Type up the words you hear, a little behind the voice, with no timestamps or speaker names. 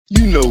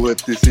You know what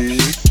this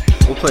is.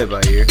 We'll play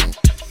by ear.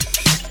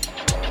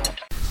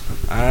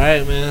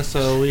 Alright, man,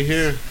 so we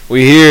here.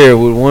 We here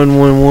with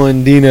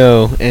 111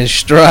 Dino and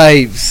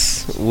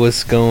Stripes.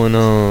 What's going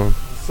on?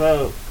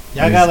 So,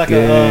 y'all got like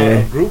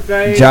a group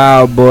name?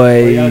 Job Or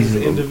y'all boys, just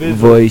individual?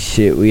 voice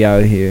shit. We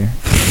out here.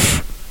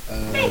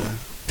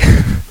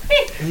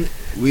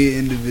 We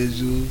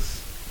individuals.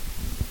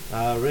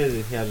 Already,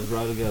 y'all just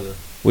brought together.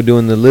 We're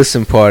doing the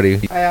listen party.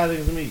 How y'all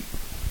niggas meet?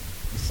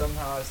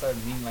 Somehow I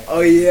started being like, Oh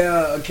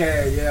yeah,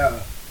 okay,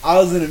 yeah. I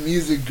was in a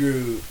music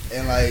group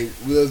and like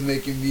we was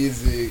making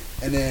music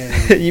and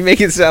then You make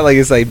it sound like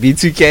it's like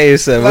B2K or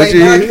something. like What you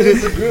nah, 'cause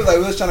it's a group like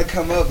we was trying to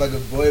come up like a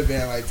boy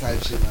band like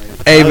type shit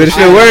like. Hey, but if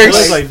I- it It works,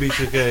 looks like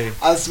B2K.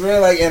 I swear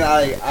like and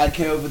I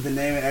came up with the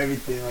name and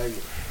everything like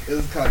it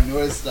was called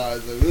North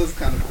Stars like it was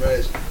kind of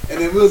fresh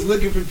and then we was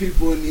looking for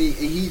people and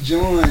he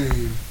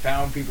joined.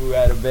 found people who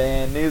had a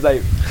band. They was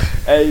like,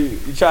 "Hey,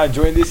 you trying to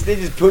join this?" They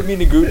just put me in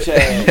the group chat.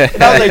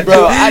 And I was like,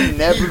 "Bro, I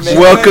never made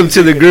Welcome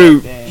to the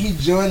group. He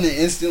joined and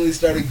instantly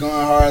started going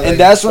hard. And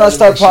that's when I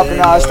started popping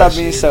out. I stopped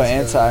being being so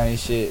anti and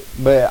shit.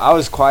 But I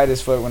was quiet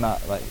as fuck when I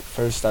like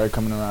first started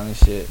coming around and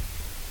shit.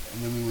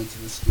 And then we went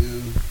to the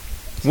stew.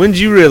 when did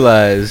you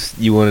realize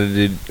you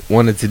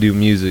wanted to do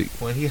music?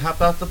 When he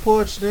hopped off the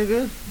porch,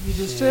 nigga, he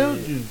just Shit. told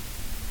you.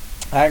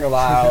 I ain't gonna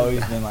lie, I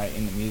always been like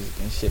into music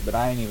and shit, but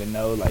I ain't even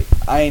know like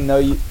I ain't know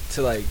you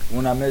to like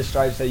when I met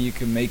Stripes that you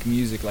can make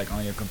music like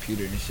on your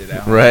computer and shit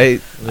at home.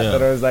 Right? I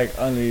thought it was like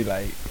only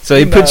like So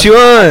he put you I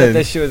thought on.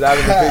 that shit was out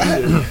of the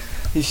picture.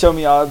 He showed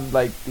me all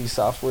like these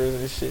softwares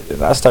and shit,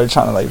 and I started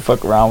trying to like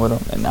fuck around with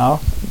them. And now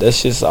that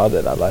shit's all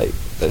that I like.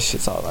 That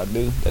shit's all I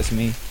do. That's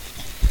me.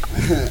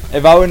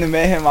 If I wouldn't have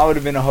met him, I would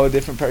have been a whole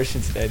different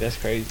person today. That's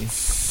crazy.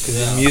 Cause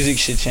his music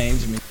should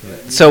change me.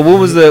 So what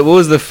was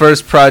the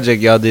first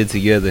project y'all did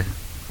together?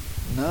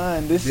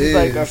 None. This is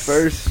like our This.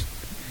 first.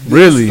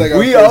 Really? Like our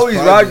We first always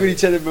rock project. with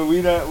each other, but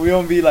we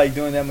don't be like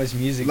doing that much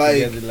music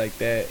Like- together like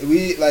that.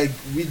 We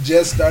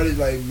just started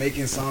like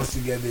making songs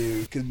together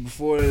because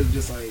before it was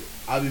just like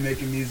I'd be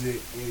making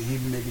music and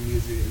he'd be making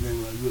music and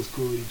then like we was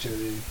cool with each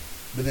other.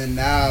 But then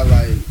now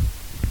like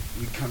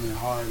we coming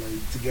hard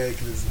like together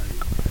because it's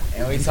like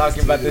And we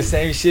talking about the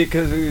same shit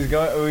because we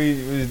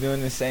was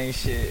doing the same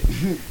shit.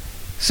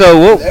 So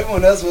what?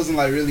 everyone else wasn't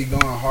like really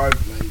going hard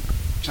like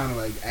trying to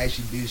like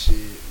actually do shit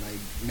like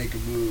make a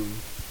move.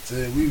 So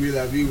we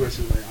realized we were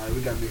sort of like alright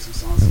we gotta make some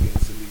songs together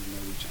so we know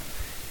we're trying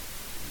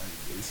to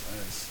like it's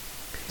us.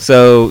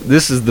 So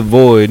this is the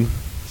void.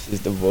 This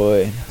is the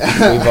void.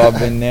 We've all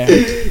been there.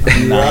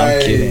 Nah, I'm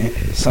Right.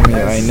 kidding. Some of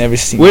y'all ain't never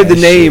seen Where that the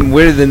shit. name?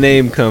 Where did the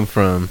name come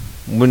from?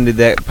 When did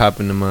that pop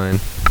into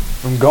mind?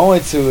 From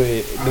going to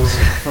it.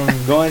 From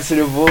going to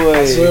the void.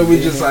 I swear we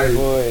being just in the like-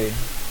 void.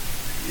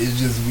 It's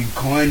just we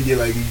coined it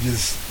like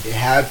it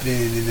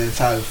happened and that's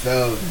how it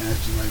felt and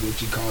that's just like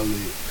what you call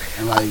it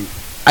and like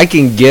I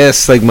can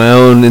guess like my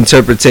own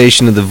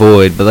interpretation of the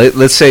void, but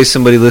let's say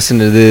somebody listening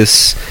to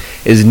this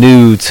is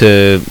new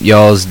to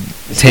y'all's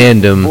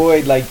tandem.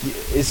 Void, like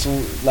it's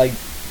like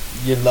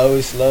your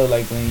lowest low,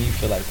 like when you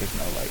feel like there's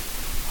no like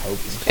hope.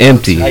 and shit.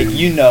 Empty. Like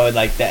you know,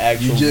 like the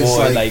actual You just,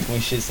 void, like- like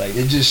when shit's like.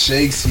 it just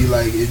shakes you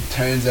like it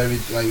turns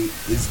everything like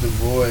it's the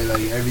void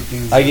like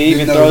everything's Like it there's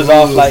even no throws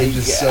off rules, like it's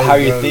just so how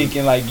you're gross.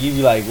 thinking. Like you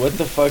be like, what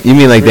the fuck? You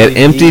mean is like that really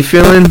empty deep?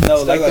 feeling? No,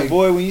 So, like the like-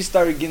 void when you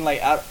started getting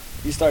like out,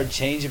 you start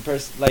changing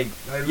like Like,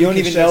 you don't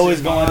even know what's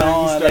reconstruction going mind, you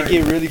on. start- Like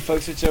it really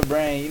fucks with your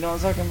brain. You know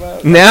what I'm talking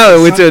about? Now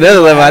it went to something another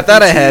level. I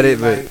thought I happened had to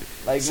it, you, but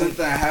Like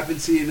something happened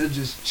to you and it'll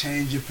just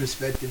change your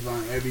perspective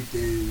on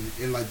everything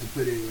and like to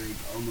put it like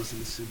almost in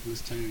the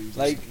simplest terms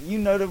like you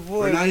know the or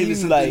void. not when even you,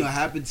 something like will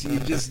happen to you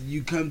just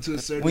you come to a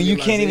certain when you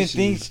can't even realization.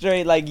 think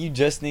straight, like you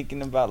just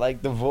thinking about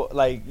like the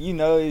like you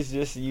know it's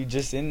just you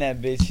just in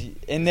that bitch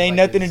and there ain't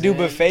Like nothing to do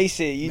but insane. face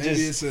it. You Maybe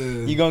just it's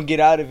a you gonna get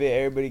out of it.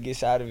 Everybody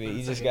gets out of it.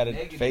 You just gotta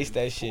face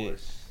that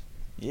shit.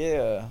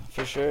 Yeah,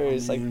 for sure.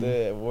 It's like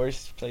the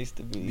worst place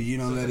to but be. you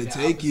don't let it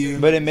take you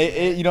But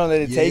you don't let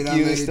it Yeah, take don't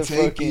you. let It's it the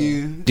take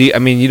fucking. you. I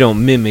mean, you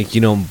don't mimic,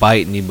 you don't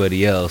bite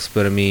anybody else.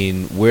 But I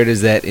mean, where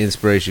does that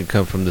inspiration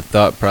come from? The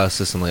thought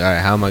process. I'm like, all right,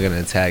 how am I gonna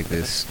attack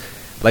this?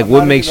 Like, I'm what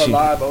not makes even you?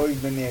 gonna lie, I've always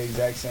been the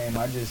exact same.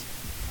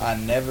 I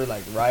never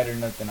like write or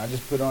nothing. I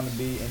just put on the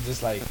beat and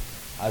just like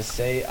I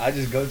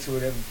just go to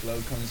whatever flow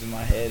comes in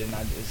my head and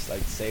I just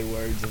like say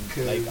words of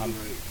Cause like I'm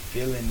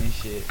feeling this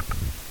shit.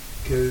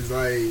 cause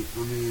like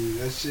I mean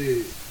that shit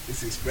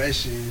it's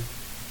expression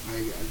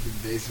like at the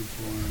basic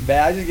form. But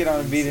I just get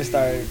on the beat and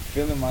start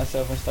feeling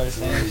myself and start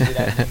saying shit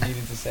I've been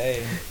needing to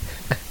say.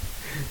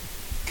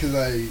 Cause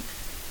like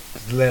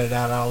Just let it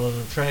out all on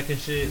the track and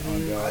shit. Oh,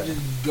 God. I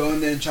just go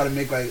in there and try to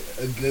make like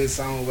a good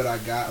song with what I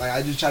got. Like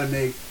I just try to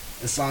make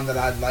a song that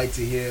I'd like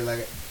to hear.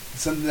 Like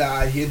something that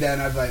I hear that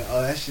and I'd be like,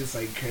 oh, that shit's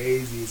like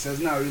crazy. So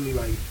it's not really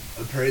like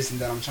a person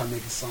that I'm trying to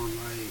make a song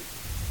like.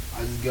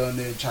 I just go in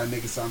there and try to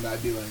make a song that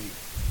I'd be like,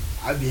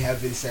 I'd be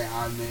happy to say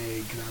I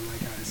made because I like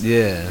how it sounds.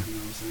 Yeah. You know what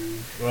I'm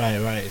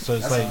saying? Right. So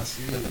it's That's how I like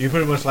see it. you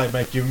pretty much like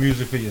make your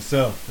music for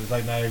yourself. It's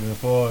like not even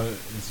for.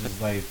 It's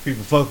just like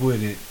people fuck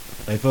with it.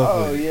 They fuck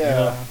Oh with it. yeah,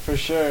 You know? for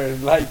sure.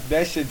 Like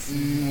that shit's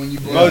When you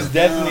break most it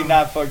definitely down,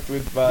 not fucked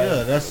with by Yeah,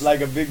 that's-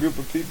 like a big group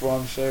of people,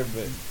 I'm sure,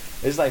 but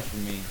it's like for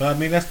me. But I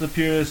mean, that's the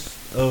purest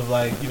of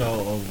like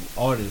of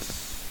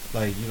artists.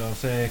 Like you know what I'm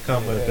saying?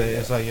 Come Yeah, with it. yeah.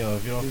 It's like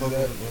if you don't is fuck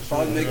that- with if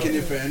I'm making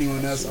it for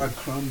anyone else, I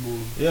crumble.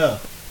 Yeah, You know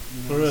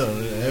for what real.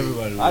 I'm saying? Yeah,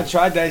 everybody. I will.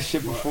 tried that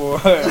shit before.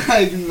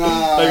 Like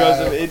nah. Like on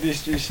some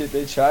industry shit,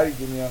 they tried to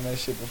get me on that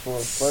shit before.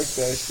 Fuck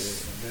that shit.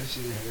 That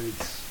shit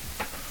hurts.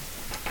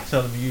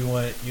 Telling me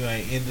you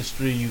ain't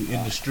industry, you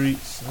in the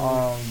streets.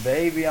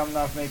 Baby, I'm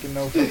not making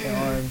no fucking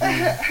R&B.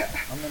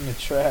 I'm in the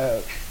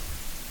trap.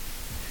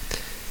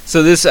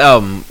 So this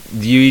album,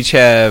 do you each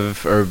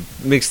have, or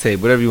mixtape,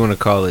 whatever you want to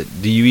call it,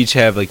 do you each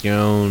have like your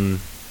own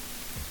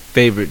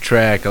favorite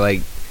track?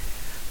 Like,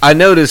 I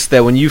noticed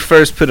that when you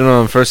first put it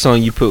on, first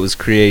song you put was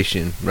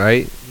Creation,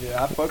 right?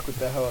 Yeah, I fuck with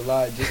that hoe a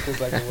lot just cause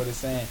like what it's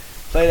saying.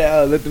 Play that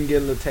hoe, let them get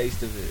a little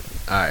taste of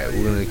it. Alright,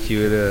 we're gonna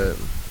cue it up.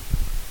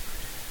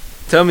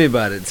 Tell me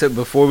about it. So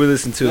before we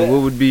listen to it,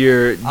 what would be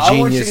your genius? I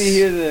want you to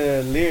hear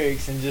the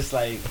lyrics and just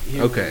like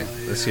hear Okay,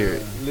 let's hear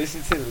it.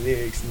 listen to the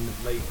lyrics and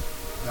like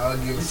Y'all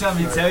give every us time a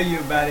you track. tell you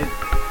about it,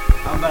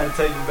 I'm about to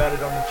tell you about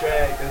it on the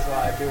track. That's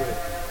why I do it.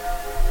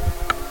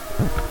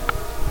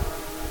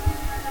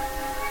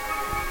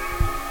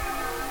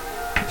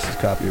 This is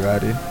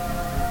copyrighted.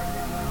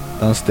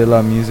 Don't steal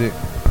our music.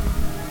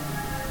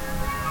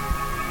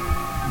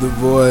 The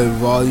Void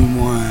Volume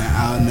 1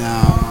 out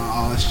now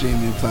on all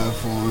streaming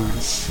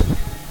platforms.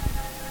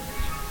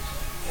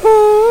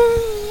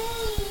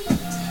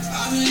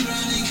 I've been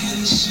grinding, can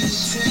this shit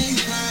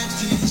take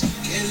practice?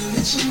 Get a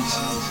bit some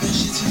hope, and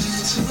she turned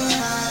into a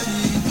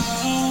habit.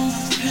 Oh,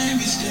 pain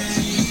be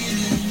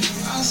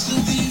staying. I'll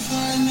still be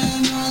fine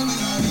and all, but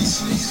I'll be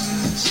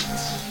sleepless.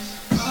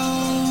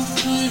 Oh,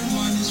 my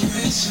mind is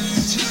racing.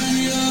 Turn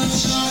me up,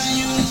 sorry,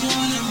 you was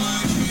one of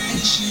my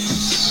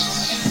creations.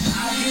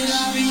 I could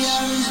be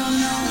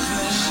Arizona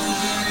with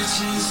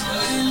bitches.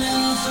 Putting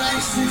little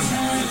flex and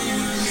telling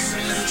you the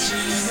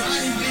bitches.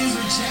 Running things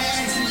with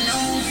Jags and no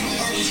for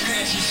all these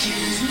scratchy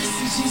shit.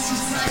 Mr.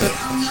 Jesus, like,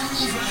 I'm known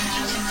for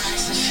having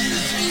racks and shit.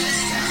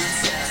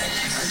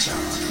 I draw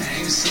my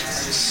name,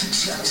 status,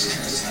 success,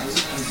 cause I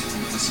love you.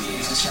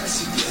 I trust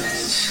you,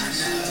 bitch. I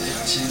know they'll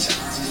change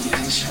on me. I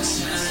ain't trust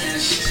none of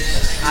that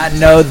shit. I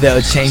know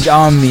they'll change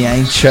on me. I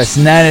ain't trust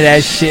none of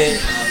that shit.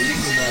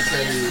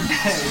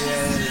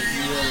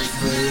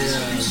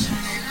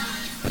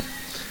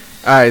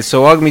 Alright,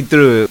 so walk me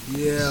through it.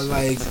 Yeah,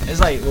 like, It's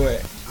like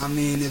what? I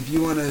mean, if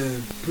you want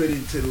to put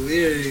it to the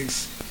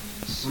lyrics,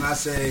 when I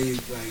say,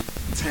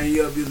 like, turn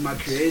you up is my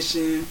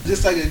creation,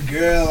 just like a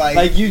girl,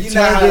 like You know turned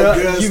how her up,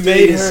 girls you stay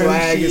made in her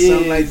swag who or she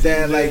something like is,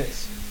 that. yeah.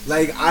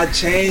 Like I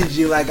changed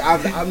you, like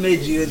I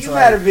made you into You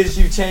had a like, bitch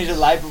you've changed her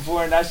life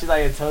before, and now she's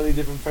like a totally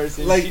different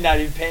person. Like- She not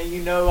even paying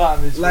you no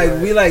homage. like for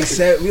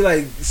it. we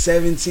like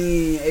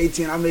 17,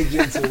 18. I made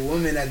you into a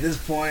woman at this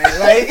point.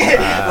 Like,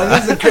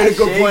 this is a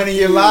critical point in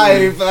your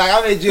life. Like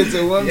I made you into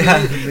a woman.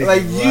 Yeah,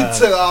 Like wow. you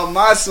took all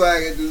my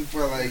swag at this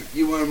point. Like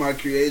you one of my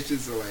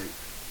creations. So like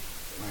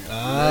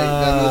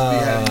that must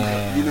be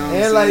happening. You know what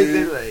and I'm like, saying?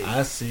 they're like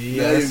I see.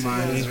 Now I your see.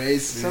 mind is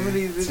racing. some of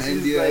these Turn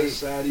bitches, you up, like,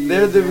 shawty,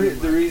 they're the you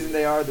know, reason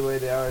they are the way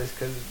they are is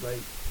because it's like,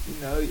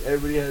 you know,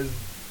 everybody has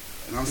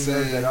And I'm females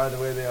saying, that are the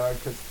way they are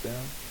because of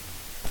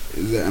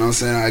them. and I'm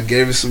saying, I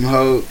gave her some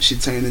hope. She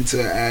turned into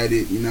an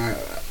addict. You know,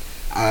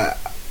 I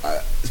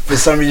for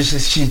some reason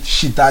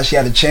she thought she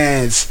had a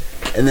chance,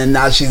 and then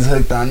now she's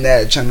hooked on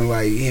that, trying to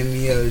like hit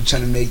me up,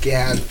 trying to make it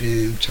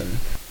happen.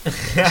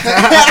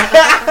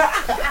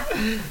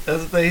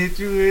 That's what they hit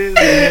you with.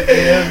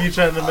 They hit you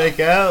trying to make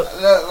out.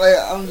 Like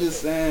I'm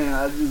just saying,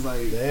 I just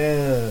like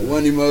Damn.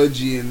 one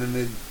emoji, and then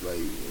it like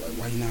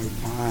why you not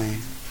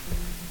replying?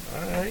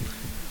 All right.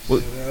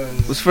 What-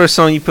 What's the first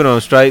song you put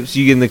on? Stripes?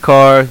 You get in the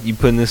car, you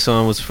putting this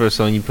on. What's the first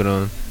song you put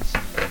on?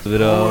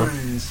 But,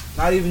 Horns.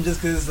 Not even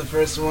just because it's the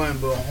first one,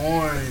 but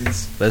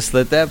horns. let's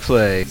let that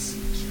play.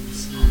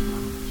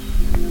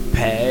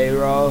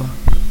 Payroll.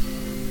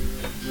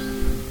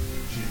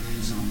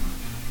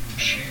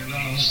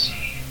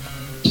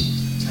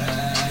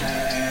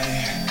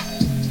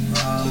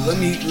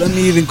 Let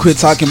me even quit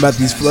talking about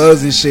these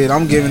flows and shit.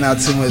 I'm giving out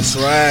too much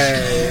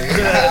swag.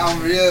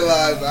 I'm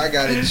realizing I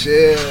gotta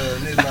chill.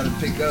 And it's about to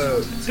pick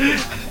up.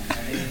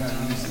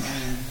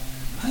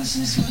 I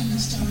just when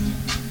it's done.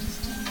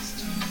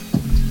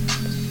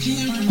 Can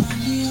you remind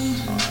me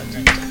of?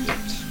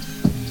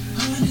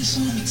 I just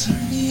wanna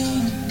turn me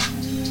on.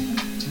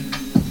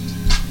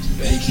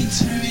 Make it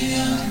turn me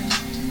on.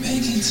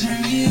 Make it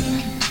turn me on.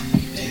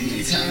 Make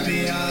it turn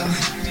me on.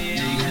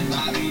 You can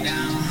lock me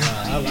down.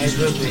 I like this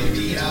one.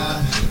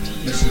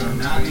 You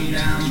knock me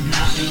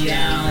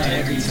down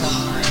every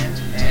time,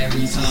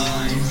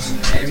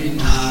 every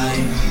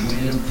night.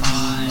 With a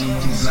pine,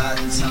 by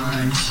the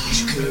time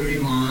you could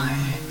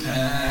rewind.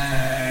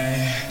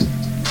 Hey,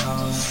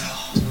 love,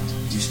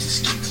 used to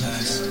skip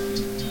class,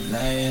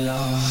 halo.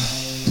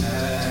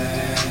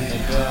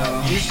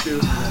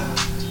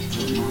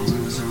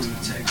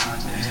 Take out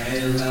the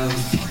halo.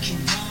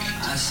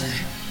 I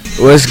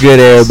say. What's good,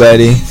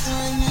 everybody?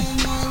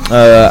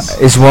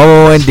 It's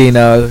 111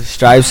 Dino,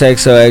 Stripes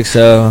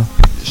XOXO,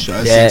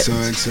 Stripes That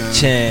XOXO.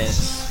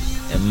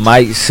 Chance, and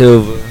Mike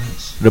Silver,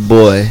 the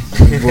boy.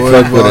 Boy,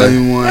 Fuck with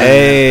volume 1.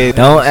 Hey,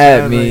 Don't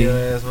at me.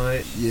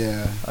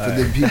 Yeah, for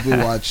the people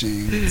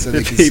watching, so they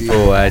the can see.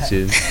 people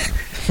watching.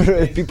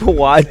 People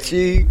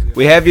watching.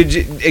 We have your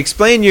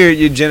explain your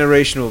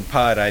generational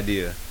pod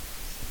idea.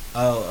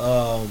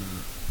 Oh,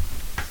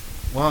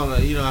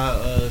 well, you know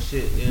how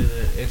shit in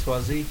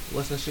XYZ,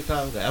 what's that shit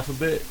called? The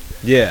alphabet.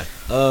 Yeah.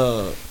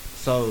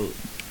 So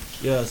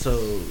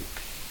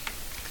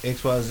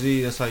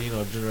XYZ, that's like, you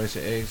know,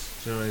 Generation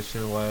X,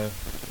 Generation Y,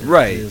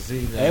 Right. and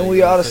Z. Now, Ain't you we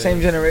know all what the I'm same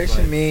saying? generation,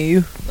 Like, me and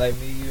you? Like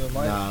me, you, and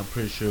Mike? Nah, I'm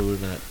pretty sure we're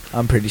not.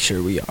 I'm pretty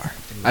sure we are.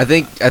 I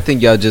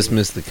think y'all just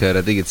missed the cut.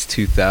 I think it's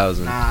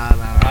 2000. Nah.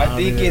 I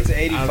think it's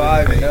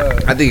 85 and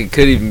up. I think it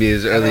could even be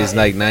as early as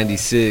like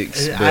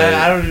 96. I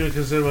But don't even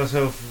consider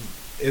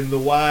myself in the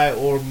Y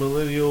or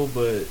millennial,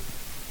 but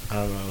I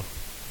don't know.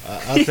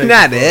 I'll take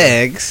not it for-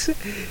 X.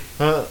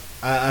 Huh?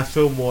 I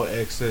feel more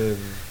X than.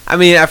 I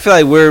mean, I feel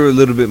like we're a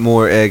little bit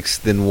more X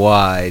than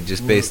Y,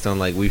 just based on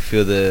like we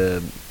feel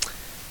the.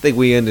 I think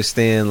we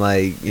understand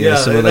like you know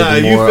some of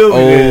like the you more feel me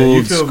then. You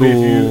old feel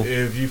school me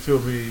if you feel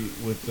me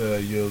with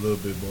you're a little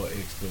bit more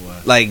X than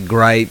Y. like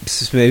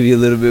gripes, maybe a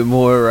little bit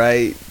more,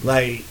 right?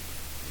 Like,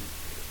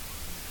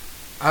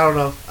 I don't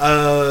know.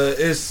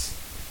 It's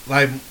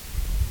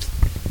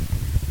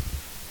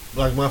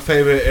like my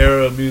favorite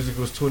era of music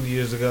was 20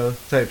 years ago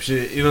type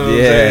shit. You know what I'm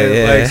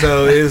saying? Yeah. Like,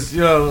 so it's,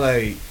 you know,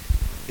 like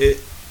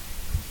it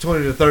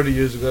 20 to 30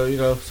 years ago. You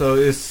know, so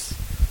it's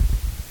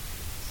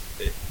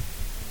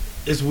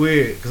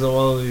weird because I'm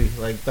only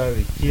like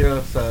 30. You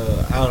know,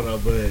 so I don't know,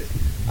 but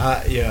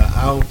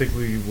I don't think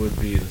we would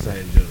be in the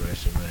same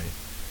generation, man.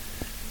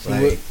 So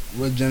Like,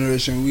 what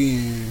generation we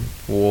in?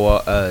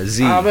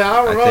 Z. I mean,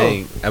 I don't know.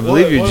 think. I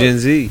believe you're What- Gen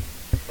Z.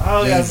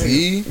 I Gen don't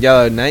Z?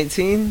 Y'all are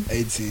 19,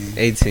 18.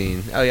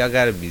 18. Oh, y'all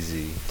gotta be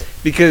Z.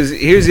 Because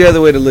here's the other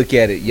way to look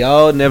at it.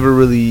 Y'all never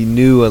really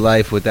knew a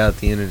life without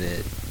the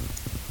internet.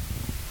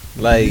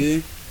 Like,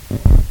 you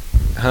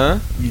huh?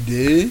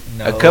 did?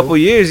 No. A couple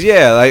years,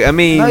 yeah. Like, I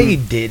mean, No, you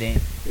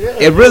didn't.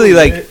 it really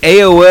like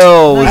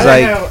AOL was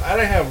like I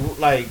didn't have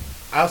like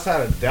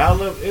outside of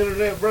dial-up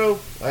internet, bro.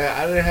 Like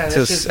I didn't have that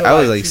Till shit I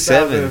was like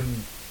 7.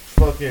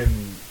 Fucking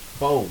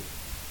 4.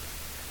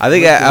 I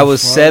think What I the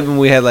was fuck? 7.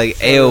 We had like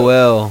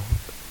AOL.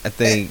 I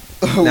think.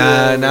 Whoa.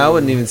 Nah, I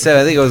wasn't even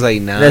 7. I think it was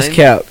like 9. That's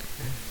cap.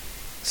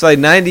 It's like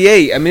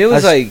 98. I mean, it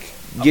was That's-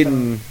 like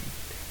getting.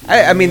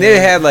 I mean, they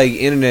had like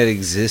internet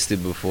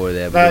existed before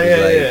that, Nah, but it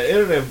was like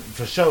internet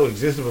for sure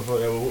existed before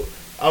that.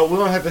 We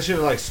don't have that shit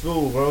in like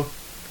school, bro.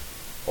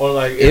 Or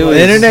like It in, was-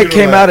 like, Internet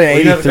computer, came out in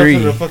we had to go to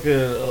 83. the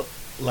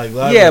fucking like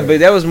library. yeah, but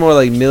that was more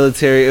like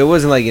military. It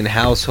wasn't like in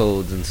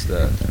households and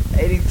stuff.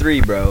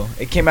 83, bro.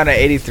 It came out in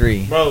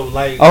 83. bro,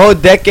 like A whole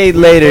decade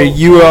later, bro,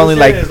 you were what I'm only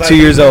saying like is, 2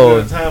 years we lived in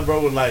old. a time,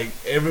 bro, when like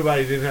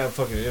everybody didn't have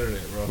fucking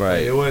internet, bro. Right.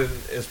 Like, it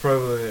wasn't as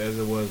prevalent as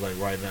it was like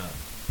right now,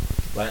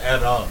 like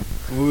at all.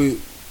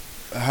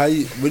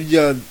 What did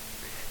y'all?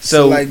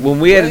 So, like, when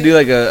we had to do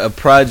like a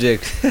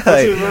project, What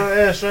like, you gonna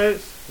ask,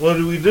 Stripes? What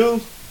do we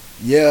do?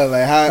 Yeah,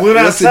 like how? Went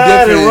what's the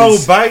outside and rode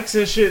difference? bikes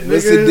and shit, nigga.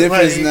 What's the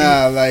difference Like,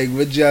 now? Like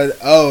what y'all?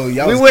 Oh,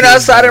 y'all. We was went kids,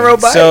 outside and though.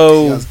 rode bikes.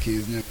 so Y'all was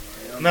kids. Never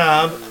mind.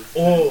 Nah,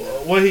 well,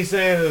 what he's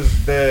saying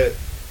is that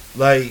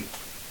like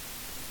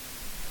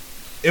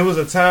it was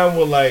a time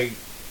where like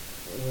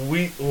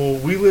we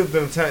lived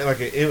in a time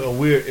like a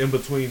weird in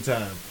between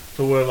time,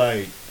 to where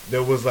like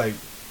there was like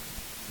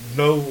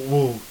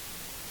no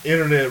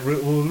internet.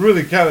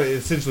 Really kind of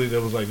essentially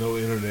there was like no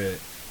internet.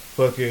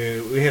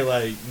 Fucking, we had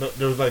like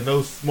there was like no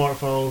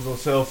smartphones, no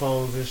cell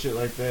phones and shit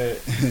like that.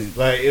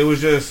 Like it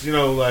was just, you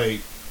know, like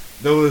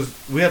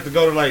we had to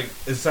go to like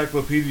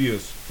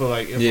encyclopedias for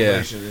like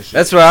information and shit.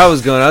 that's where I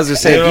was going. I was gonna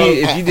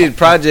say if you did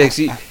projects,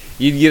 you'd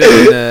get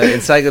it in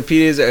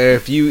encyclopedias, or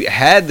if you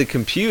had the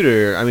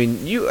computer. I mean,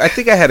 I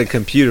think I had a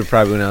computer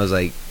probably when I was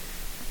like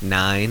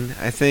 9,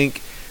 I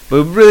think,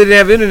 but we really didn't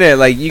have internet.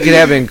 Like you could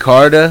have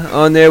Encarta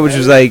on there, which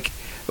was like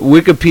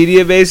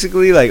Wikipedia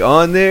basically, like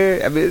on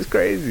there. I mean, it's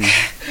crazy.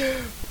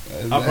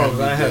 I promise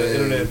I had an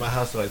internet in my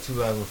house in like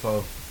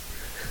 2004.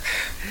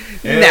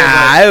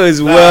 Nah, it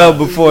was well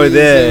before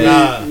then.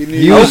 Nah.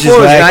 You was just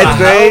was like, ninth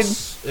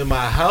grade. In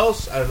my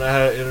house, I did not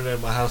have internet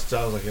in my house till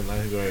I was like in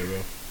 9th grade, bro.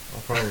 I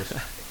promise.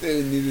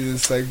 They needed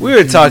encyclopedias. We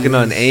were talking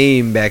on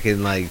AIM back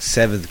in like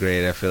 7th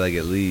grade. I feel like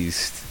at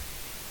least.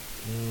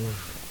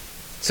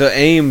 So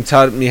AIM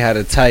taught me how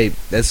to type.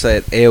 That's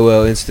like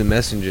AOL Instant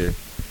Messenger.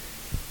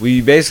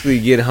 We basically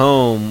get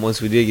home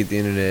once we did get the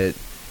internet,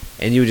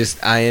 and you would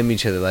just IM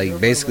each other. Like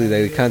basically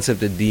like the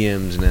concept of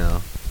DMs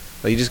now.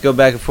 Like you just go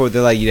back and forth.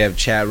 They're like you'd have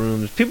chat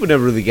rooms. People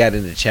never really got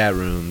into chat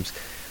rooms,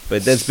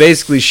 but that's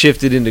basically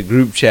shifted into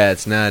group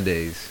chats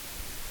nowadays.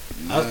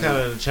 I was kind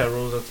of in the chat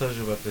rooms. I told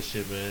you about this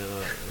shit, man. I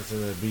was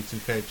in the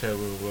B2K chat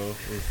room, bro.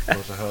 With a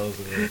bunch of hoes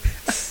in there.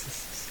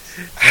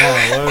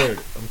 Nah, word.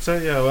 I'm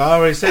telling y'all, I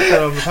already said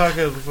that on the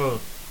podcast before.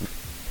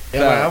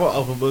 Yeah, like, I'm an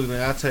open book,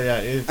 nigga. I tell y'all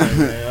anything,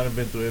 man. I've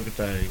been through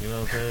everything. You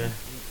know what I'm saying?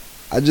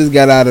 I just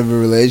got out of a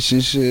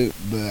relationship,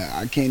 but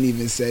I can't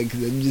even say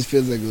because it just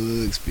feels like a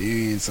little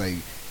experience. Like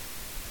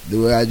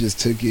the way I just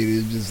took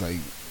it just like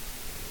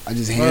I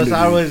just Well, handled it's it.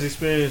 always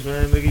experience,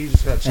 man. Nigga, you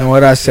just got. And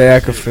what I say,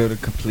 I could feel the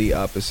complete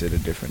opposite a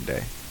different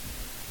day.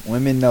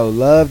 Women know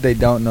love, they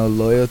don't know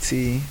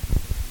loyalty.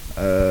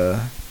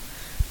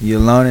 You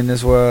alone in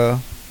this world.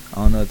 I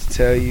don't know what to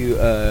tell you.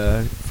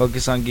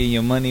 Focus on getting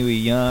your money. We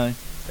young.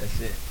 That's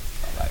it.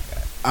 I like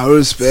that. I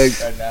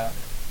respect, Right now.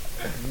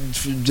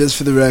 just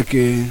for the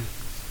record,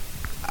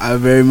 I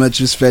very much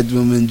respect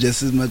women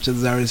just as much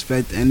as I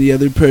respect any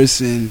other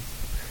person.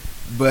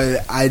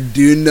 But I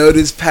do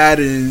notice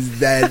patterns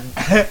that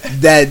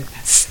that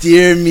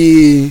steer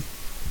me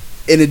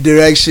in a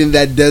direction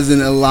that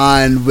doesn't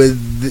align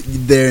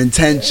with their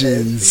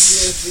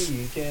intentions.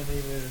 You can't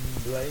even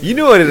blame. You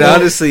know what it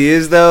honestly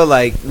is though?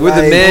 Like we're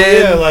the Like,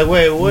 men. Yeah, like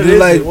wait, what Dude, is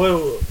like-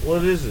 it?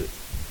 What is it?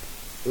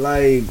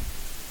 Like,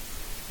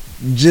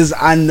 just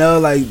I know,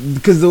 like,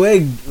 because the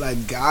way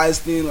like guys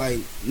think, like,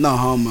 no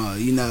homo,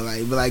 you know,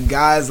 like, but like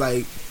guys,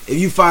 like, if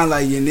you find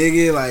like your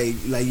nigga,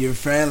 like your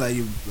friend, like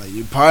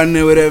your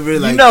partner, whatever,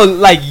 like, You know,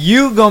 like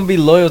you gonna be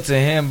loyal to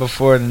him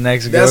before the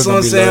next girl. that's what gonna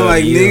I'm be saying. loyal to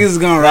Like you. niggas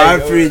gonna Like,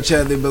 ride for each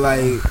other, but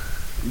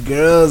like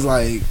girls,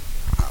 like,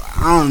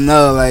 I don't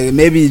know, like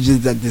maybe it's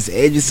just like this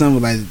age or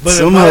something. But like But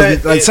some in my-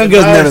 girls, like some in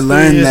girls my never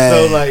learn experience,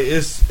 that. So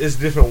like it's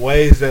different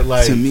ways that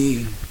like to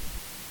me,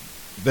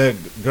 that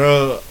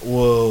girl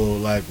will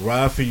like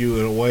ride for you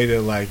in a way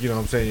that like, you know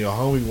what I'm saying, your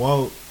homie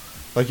won't.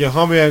 Like your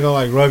homie ain't gonna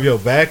like rub your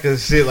back and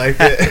shit like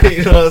that.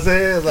 You know what I'm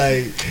saying?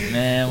 Like,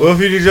 Man, well, if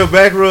you need your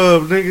back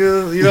rub,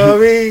 nigga, you know what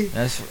I mean?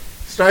 that's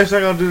Stripes not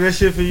gonna do that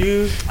shit for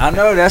you. I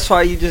know. That's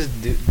why you just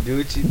do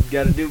what you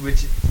gotta do.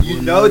 But you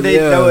Well, know they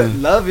know yeah. what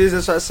love is.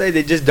 That's what I say.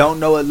 They just don't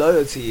know what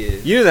loyalty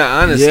is. You're the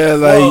honest. yeah,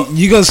 like well,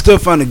 you gonna still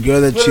find a girl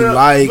that put you it up-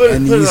 like, put it-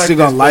 and put it you like still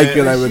gonna this, like man.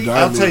 her, like I'll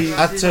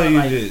regardless. tell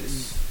you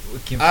this. We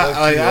can fuck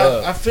you I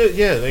up. feel,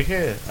 yeah, they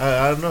can.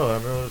 I know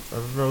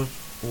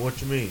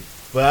what you mean.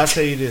 But I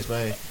tell you this,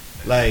 man.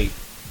 Like,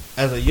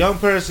 as a young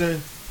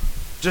person,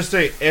 just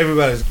say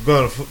everybody's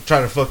gonna try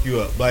to fuck you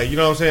up. Like, you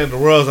know what I'm saying? The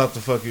world's out to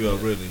fuck you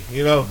up, really.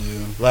 You know?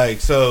 Yeah. Like,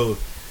 so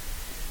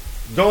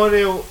going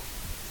in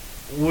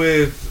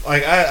with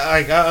like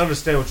I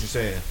understand what you're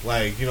saying.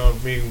 Like, you know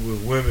what I mean,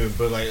 with women,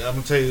 but like I'm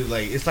gonna tell you,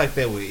 like it's like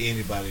that with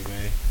anybody,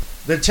 man.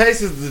 The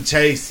chase is the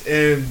chase,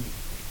 and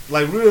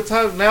like real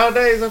time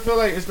nowadays, I feel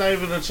like it's not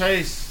even a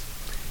chase.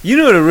 You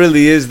know what it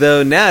really is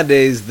though?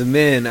 Nowadays the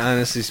men,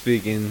 honestly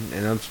speaking,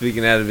 and I'm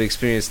speaking out of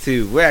experience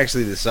too, we're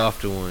actually the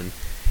softer one.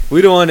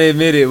 We don't want to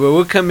admit it, but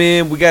we'll come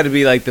in, we gotta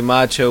be like the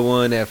macho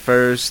one at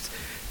first.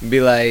 Be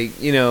like,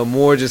 you know,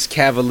 more just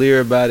cavalier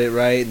about it,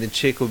 right? And the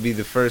chick will be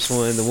the first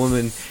one. The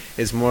woman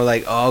is more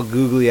like all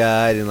googly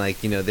eyed and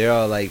like, you know, they're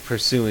all like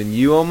pursuing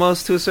you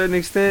almost to a certain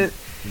extent.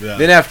 Yeah.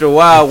 Then after a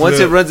while, It's once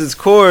good. it runs its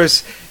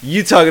course,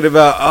 you talking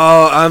about,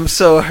 oh, I'm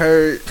so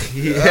hurt.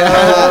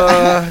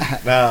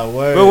 Nah,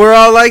 word. But we're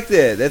all like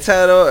that. That's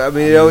how it. I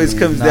mean, it always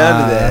comes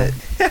down to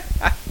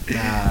that.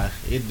 nah,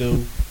 it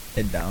do.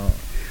 It don't.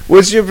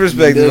 What's your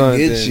perspective They'll on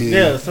get it? you.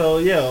 Yeah. So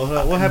yeah,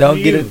 what happened Don't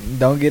to get you? it.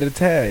 Don't get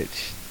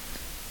attached.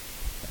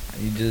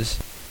 You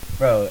just,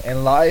 bro.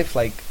 In life,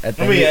 like at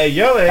the I mean, end, at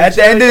your age, at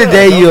the end of the yeah,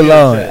 day, don't you get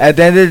alone. attached. At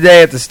the end of the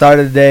day, at the start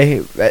of the day,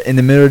 in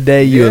the middle of the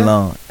day, you Yeah.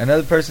 alone.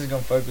 Another person's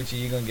gonna fuck with you.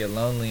 You're gonna get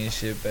lonely and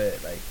shit. But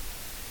like,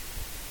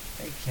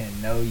 they can't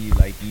know you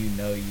like you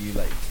know you.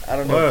 Like, I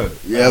don't know. Word.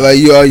 Yeah, like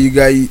you all you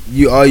got,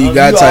 you all you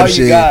got you type all you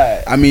shit.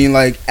 got. I mean,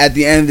 like at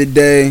the end of the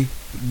day,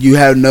 you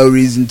have no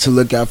reason to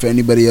look out for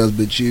anybody else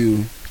but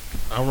you.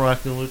 I'm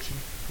rocking with you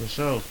for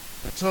sure.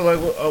 So like,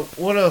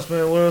 what else,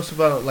 man? What else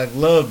about like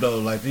love though?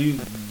 Like,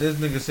 this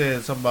nigga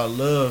said something about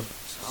love,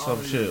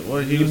 some shit.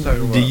 What he was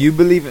talking about? Do you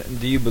believe in?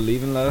 Do you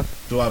believe in love?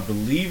 Do I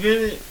believe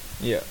in it?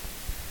 Yeah.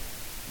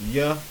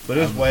 Yeah, but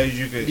there's ways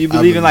you could. Do you I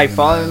believe in like believe in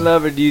falling in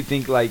love. love, or do you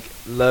think like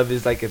love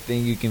is like a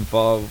thing you can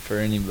fall for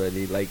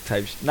anybody, like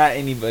type? Not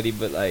anybody,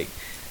 but like,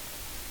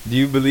 do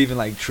you believe in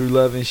like true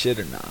love and shit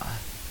or nah?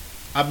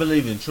 I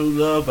believe in true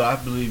love, but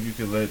I believe you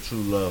can let true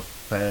love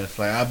pass.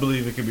 Like, I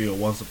believe it could be a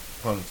once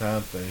upon a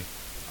time thing.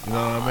 You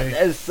know what I mean?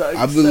 That sucks.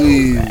 I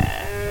believe- So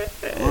bad.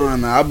 Oh,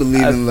 no, I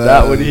believe I in love.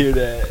 not want to hear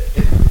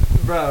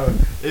that, bro.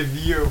 If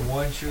you're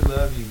one true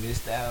love, you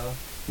missed out.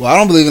 Well, I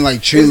don't believe in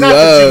like true It's not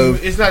love.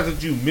 that you. It's not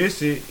that you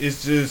miss it.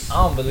 It's just. I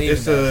don't believe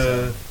It's in a.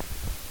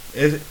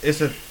 that.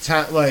 It's a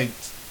time like.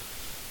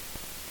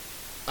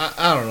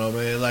 I don't know,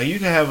 man. Like you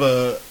can have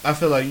a. I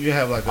feel like you can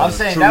have like a I'm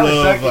saying true that would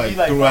love suck if like you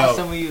like throughout. found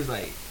someone you was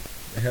like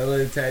hella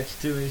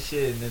attached to and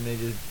shit, and then they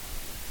just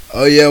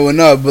Oh yeah, well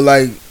no, but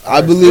like I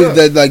Right, believe yeah.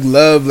 that like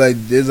love, like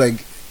there's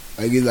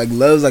it's like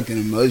love's like an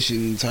emotion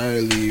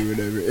entirely or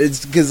whatever.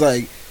 It's because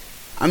like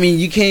I mean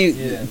you can't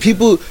Yeah.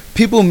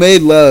 people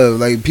made love,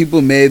 like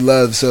people made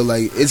love, so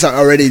like it's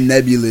already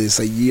nebulous.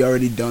 Like you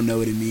already don't know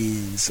what it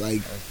means.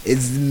 Like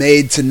it's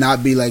made to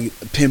not be like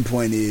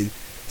pinpointed.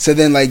 So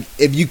then, like,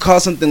 if you call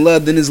something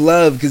love, then it's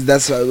love because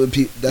that's how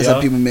Yeah.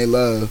 people make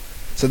love.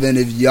 So then,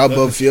 if y'all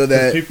both feel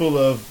that people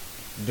love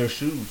their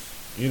shoes.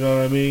 You know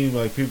what I mean?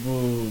 Like people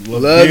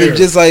love is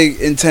just like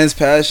intense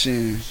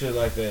passion. shit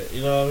like that.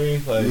 You know what I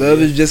mean? Like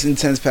Love is just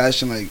intense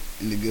passion, like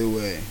in a good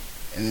way,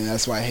 and then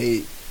that's why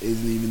hate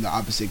isn't even the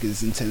opposite because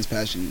it's intense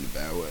passion in a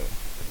bad way.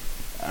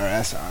 Or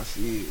that's how I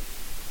see it.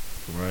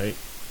 right.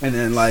 And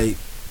then like,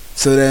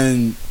 so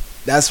then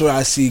that's where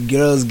I see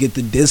girls get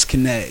the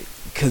disconnect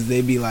because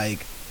they be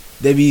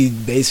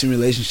basing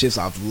relationships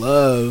off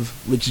love,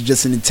 which is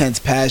just an intense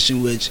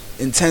passion, which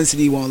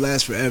intensity won't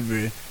last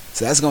forever.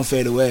 So that's gonna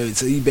fade away.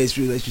 So you base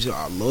your relationship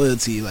on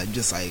loyalty, like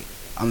just like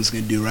I'm just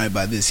gonna do right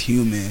by this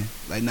human,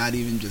 like not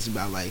even just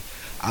about like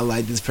I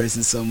like this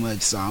person so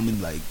much, so I'm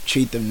gonna like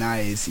treat them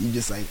nice. You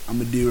just like I'm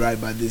gonna do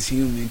right by this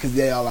human because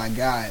they all I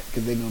got,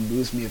 because they gonna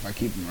boost me if I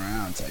keep them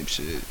around, type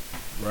shit.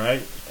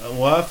 Right.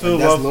 Well, I feel Like,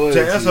 that's well, to loyalty.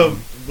 answer,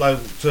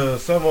 like to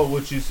sum up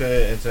what you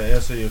said and to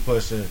answer your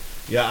question.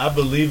 Yeah, I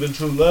believe in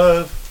true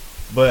love,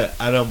 but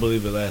I don't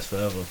believe it lasts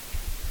forever.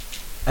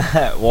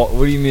 What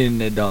do you mean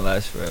it don't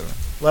last forever?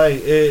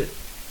 Like it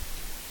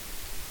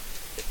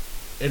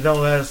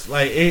don't last.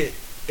 Like it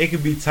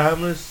could be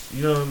timeless.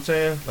 You know what I'm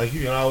saying? Like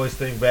you can always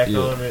think back Yeah.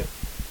 on it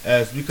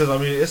as because I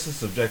mean it's a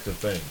subjective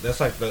thing. That's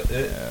like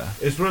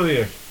it's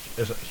really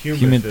it's a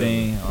human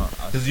thing.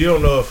 Because you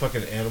don't know if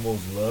fucking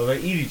animals love. They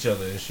eat each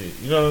other and shit.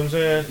 You know what I'm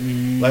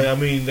saying? Like, I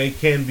mean, they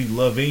can be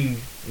loving,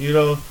 you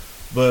know,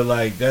 but,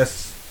 like, that's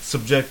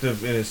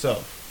subjective in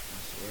itself.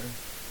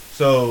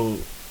 So,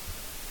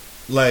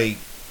 like,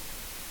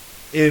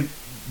 it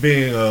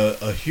being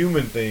a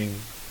human thing,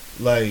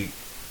 like,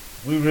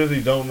 we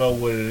really don't know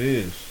what it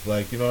is.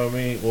 Like, you know what I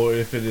mean? Or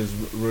if it is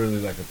really,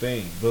 like, a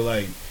thing. But,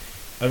 like,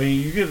 I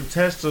mean, you get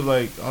attached to,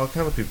 like, all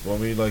kind of people. I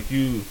mean, like,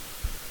 you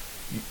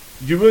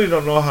really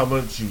don't know how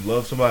much you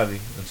love somebody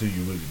until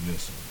you really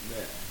miss them.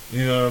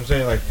 You know what I'm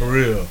saying? Like, for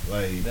real.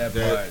 Like,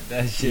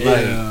 That shit.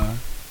 Like,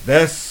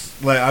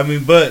 that's, like, I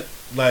mean, but,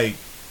 like,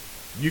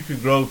 you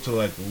could grow to,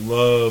 like,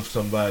 love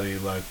somebody,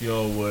 like, you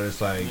know, where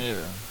it's, like,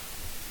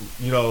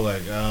 you know,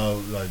 like, I'll,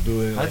 like,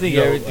 do it. Like, I think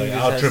you know, everything like,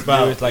 just I'll has trip to do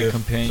out with, like, if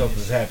companionship.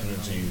 something's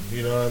happening to you.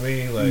 You know what I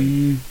mean?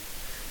 Like,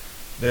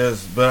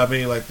 but I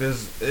mean, like,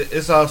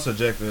 it's all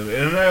subjective.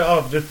 And they're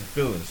all different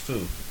feelings,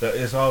 too.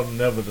 It's all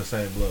never the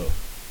same love.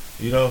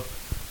 You know?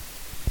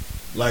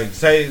 Like,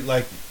 say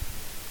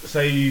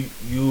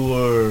you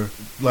were,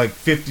 like,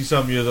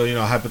 50-something years old, you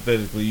know,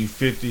 hypothetically, you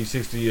 50,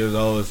 60 years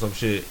old or some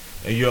shit,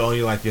 and you're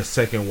only, like, your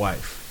second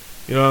wife.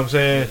 You know what I'm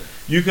saying? Yeah.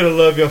 You could have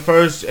loved your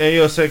first and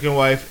your second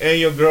wife and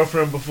your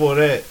girlfriend before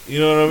that. You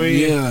know what I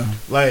mean? Yeah.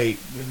 Like,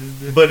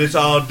 but it's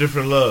all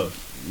different love.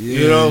 Yeah,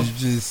 you know? it's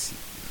just...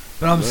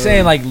 But I'm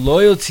saying, like,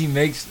 loyalty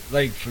makes,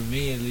 like, for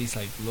me at least,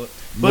 like,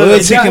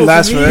 loyalty can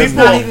last forever. It's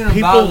not even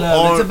People about love.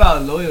 aren't- It's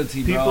about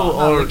loyalty, bro. people I'm not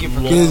aren't looking for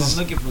lo- love. I'm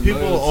looking for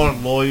People loyalty.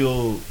 aren't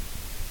loyal, Or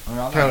I'm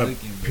not kind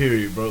looking, of bro.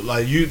 period, bro.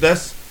 Like, you,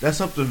 that's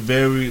something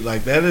very,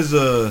 like, that's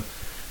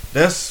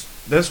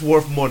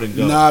worth more than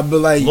gold. Nah, but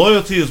like...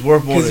 Loyalty is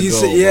worth more than Because you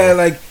gold. said, yeah,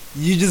 bro. like,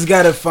 you just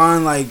gotta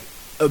find, like,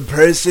 a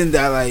person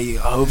that, like,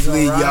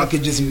 hopefully y'all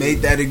could just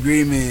make that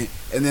agreement.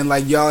 And then,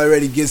 like, y'all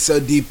already get so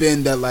deep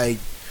in that, like,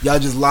 y'all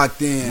just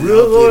locked in.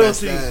 Real Hopefully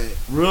that's loyalty, that.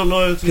 real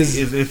loyalty 'Cause-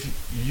 is if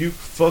you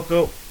fuck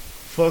up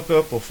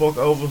or fuck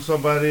over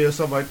somebody or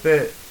something like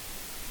that,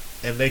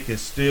 and they can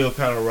still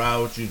kind of ride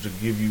with you to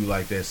give you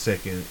like that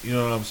second. You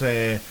know what I'm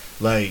saying?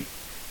 Like,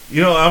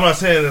 you know, I'm not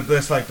saying that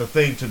that's like the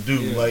thing to do.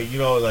 Yeah. Like, you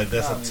know, like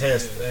that's a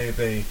test or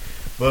anything.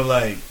 But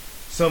like,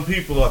 some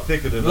people are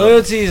thicker than others.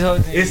 Loyalty is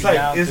holding It's you like-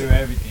 down it's- through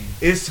everything.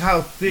 It's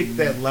how thick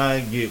that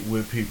line get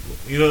with people.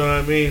 You know what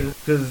I mean?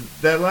 Because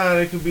that line,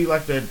 it could be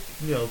like that,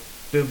 you know,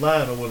 thin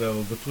line or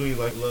whatever between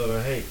like love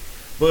and hate.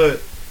 But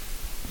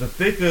the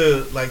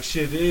thicker like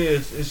shit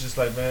is, it's just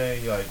like,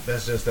 man, you're like,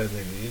 that's just that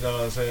nigga. You know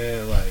what I'm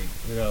saying? Like,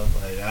 you know,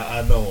 like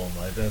I know him.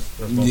 Like that's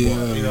my boy.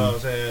 Yeah. You know what I'm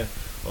saying?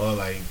 Or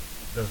like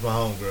that's my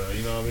homegirl.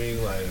 You know what I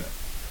mean? Like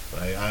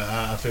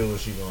I feel what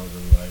she going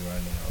through like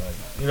right now. Like,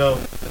 you know,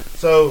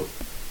 so.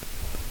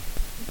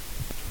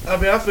 I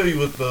mean, I feel you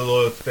with the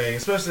loyalty thing,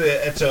 especially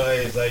at your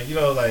age. Like, you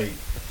know, like,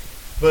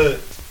 but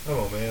come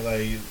on, man.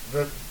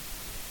 Like,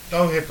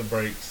 don't hit the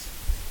brakes.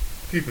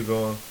 Keep it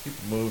going. Keep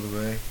it moving,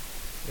 man.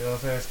 You know what I'm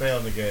saying? Stay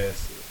on the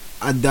gas.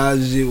 I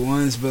dodged it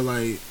once, but,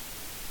 like,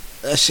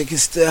 that shit can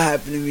still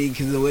happen to me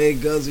because the way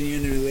it goes when you're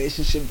in a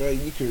relationship, bro,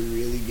 you could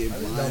really get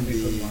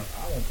blinded.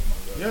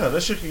 Yeah,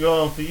 that shit can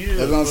go on for years.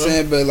 That's what I'm bro.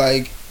 saying, but,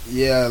 like,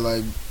 yeah,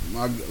 like,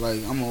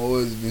 I'm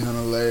always be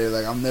hilarious.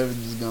 Like, I'm never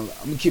just gonna,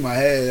 I'm gonna keep my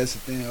head. That's the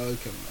thing. I always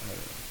keep my head.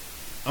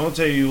 I'm gonna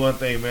tell you one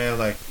thing, man.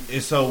 Like,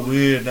 it's so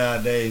weird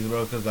nowadays,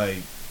 bro, because, like,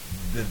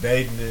 the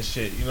dating and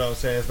shit, you know what I'm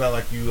saying? It's not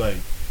like you, like,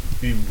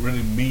 be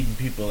really meeting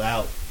people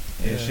out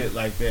and shit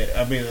like that.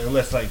 I mean,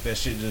 unless, like, that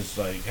shit just,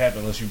 like, happen,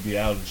 unless you be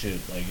out and shit,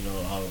 like, you know,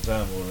 all the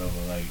time or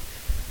whatever. Like,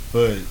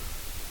 but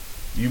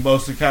you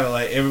mostly kind of,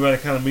 like, everybody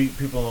kind of meet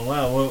people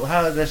online. Well,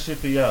 how is that shit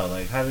for y'all?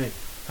 Like, how do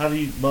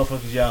you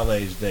motherfuckers y'all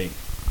age date?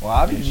 Well,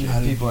 I be Yeah, meeting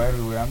shit. people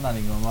everywhere. I'm not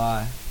even gonna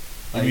lie.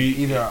 Like You-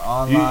 either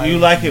online. You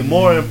like it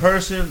more in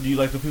person? Do you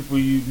like the people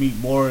you meet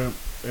more in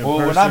Well,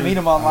 person? when I meet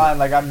them online,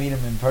 like I meet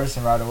them in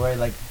person right away.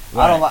 Like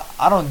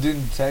I don't do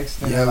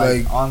texting Yeah, or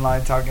like, like-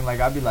 online talking. Like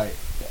I'd be like,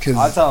 I'll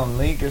Cause tell them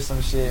link or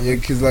some shit. yeah,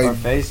 cause or like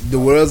Facebook. the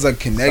world's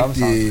like Sometimes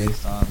connected.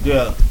 FaceTime.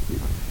 Yeah.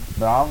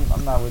 But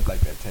I'm not with like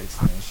that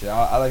texting and shit.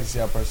 I like to see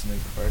how person is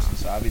in person,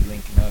 so I'll be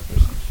linking up or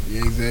some shit.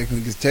 Yeah,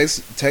 exactly. Cause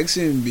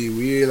texting be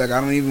weird. Like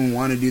I don't even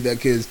want to do that.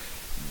 Cause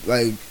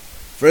like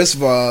first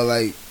of all,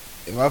 like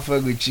if I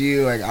fuck with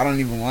you, like I don't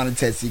even want to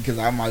text you because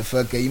I might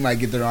fuck you. You might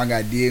get the wrong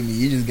idea of me.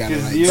 You just gotta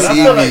 'Cause like you- But I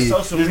see feel like me.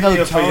 social There's no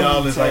media for tone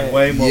y'all is like to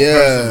way more Yeah.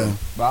 personal.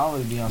 But I don't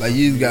really be on. Like social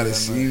you just media gotta that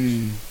see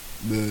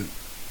much. me.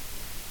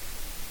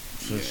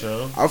 For But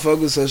sure. I fuck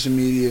with social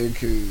media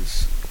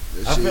because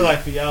I feel like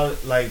for y'all,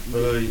 like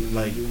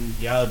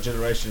y'all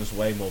generation is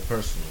way more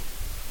personal.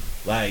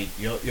 Like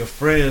your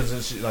friends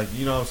and shit, like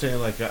you know what I'm saying.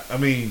 Like I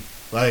mean,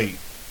 like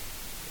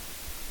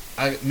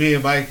me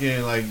and Mike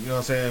and like you know what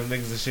I'm saying,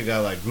 niggas and shit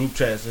got like group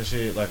chats and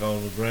shit, like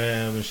on the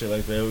gram and shit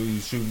like that. We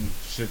shooting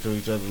shit to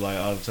each other like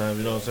all the time.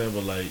 You know what I'm saying?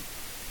 But like,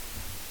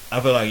 I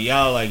feel like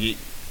y'all like it.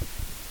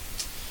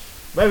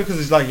 Maybe because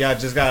it's like y'all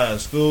just got out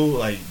of school,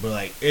 like, but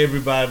like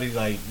everybody,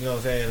 like, you know what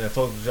I'm saying, that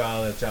folks with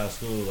y'all at y'all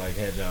school, like,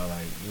 had y'all,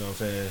 like, you know what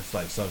I'm saying, it's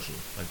like social,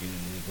 like in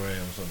the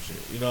gram or some shit,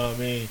 you know what I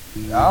mean?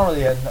 I don't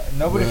really have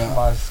nobody Yeah. from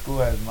my school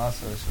has my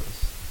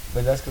socials,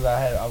 but that's because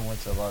I went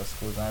to a lot of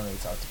schools. I don't really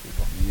talk to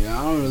people. yeah,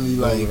 I don't really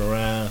Moving like.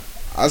 around.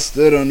 I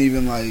still don't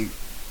even like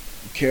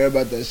care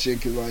about that shit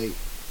because like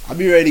I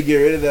be ready to get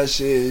rid of that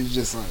shit. It's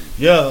just like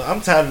Yeah, I'm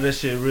tired of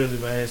this shit, really,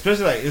 man,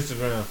 especially like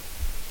Instagram.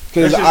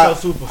 because That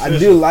shit's so superficial. I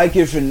do like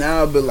it for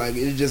now, but like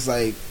it's just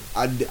like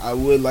I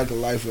would like a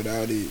life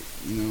without it.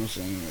 You know what I'm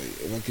saying?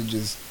 Like if I could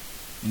just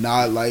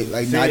not like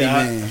See, not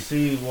I even.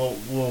 see what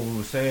we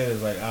were saying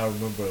is like, I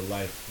remember a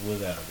life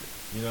without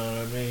it, you know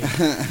what I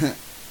mean?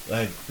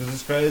 Like, cause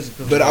it's crazy.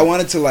 Cause But like, I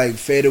wanted to like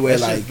fade away.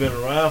 that Like shit's been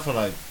around for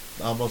like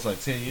almost like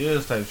 10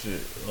 years type shit,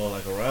 or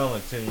like around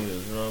like 10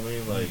 years. You know what I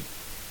mean? Like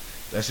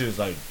that shit is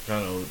like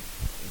kind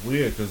of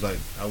weird because like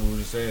I was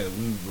just saying,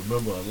 we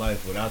remember a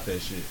life without that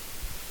shit.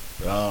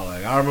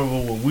 Like I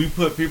remember when we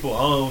put people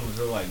on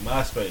to like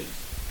MySpace.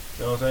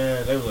 You know what I'm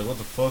saying? They was like, "What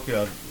the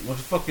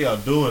fuck y'all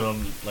doing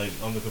on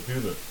the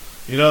computer?"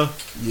 You know?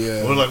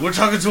 yeah. We're like, we're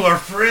talking to our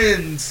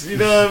friends. You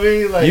know what I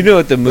mean? Like You know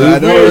what the I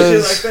move know weird shit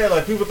was? like that.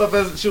 Like people thought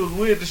that shit was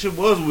weird. The shit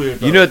was weird.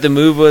 Though. You know what the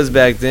move was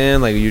back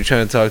then? Like, you were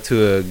trying to talk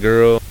to a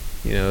girl,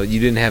 you know, you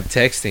didn't have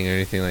texting or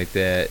anything like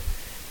that,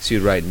 so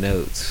you'd write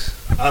notes.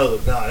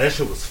 Oh no, that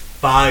shit was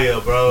fire,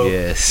 bro.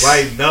 Yes.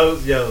 Write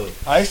notes, yo.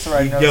 I used to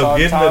write notes Yo, all the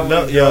getting time the with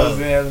note- girls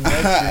yo. in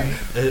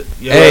elementary.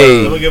 Yo,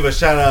 Hey. let me give a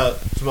shout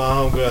out to my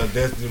homegirl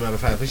Destiny. Matter of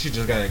fact, I think she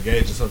just got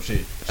engaged or some shit.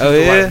 She Oh,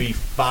 used to yeah? write me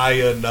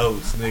fire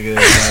notes, nigga.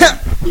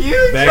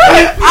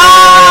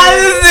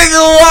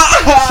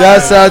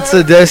 Shouts out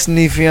to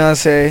Destiny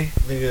fiance.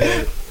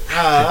 Nigga,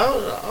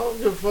 I don't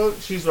give a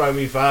fuck. She's writing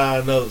me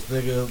fire notes,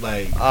 nigga.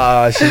 Like,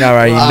 She not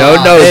writing Ah, no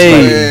notes. hey.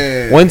 buddy.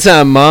 man. One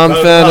time, mom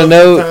found a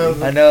note.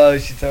 sometimes- I know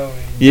she told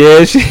me.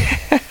 Yeah, she.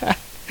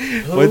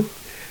 Who? What?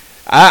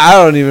 I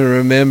don't even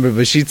remember,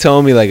 but she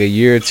told me like a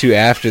year or two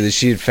after that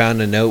she had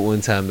found a note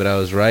one time that I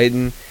was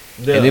writing,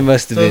 Yeah. and it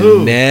must have To been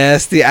who?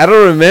 nasty. I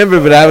don't remember,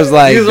 but I was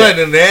like, He was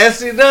writing a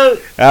nasty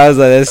note. I was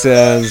like, that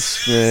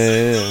sounds.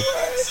 Man.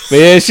 But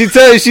yeah,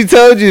 she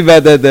told you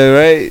about that though,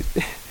 right?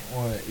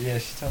 What? Yeah,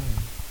 she told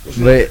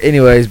me. But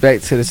anyways, back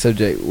to the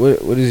subject.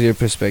 What is your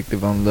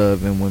perspective on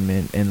love and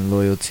women and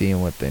loyalty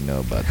and what they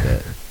know about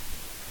that?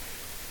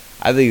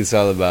 I think it's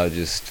all about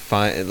just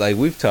find, like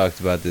we've talked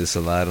about this a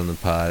lot on the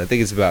pod. I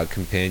think it's about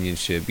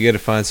companionship. You got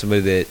to find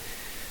somebody that,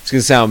 it's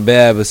gonna sound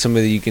bad, but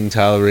somebody that you can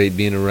tolerate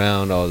being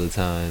around all the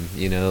time.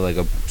 You know, like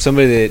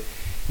somebody that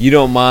you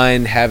don't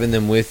mind having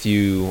them with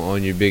you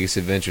on your biggest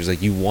adventures.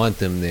 Like you want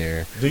them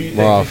there. Do you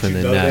More think often that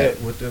you than know not.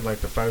 that within like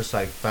the first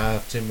like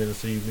 5-10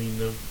 minutes of you meeting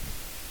them?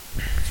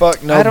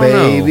 Fuck no, I don't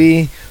know.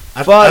 baby.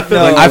 I Fuck feel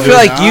no. like I you feel do.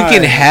 like you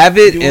can have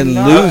it You and will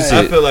not. lose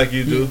I it. feel like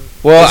you do.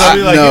 Well, I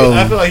feel like no. you,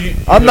 I feel like you.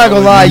 I'm not gonna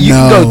know, lie, you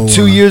can No. go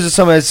 2 years or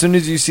something. As soon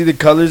as you see the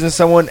colors in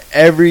someone,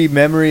 every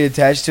memory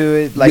attached to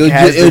it, like You'll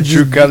has ju- it'll the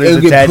true just- colors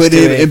it'll get attached put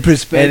to in it,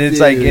 perspective. and it's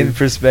like in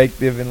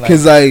perspective and like,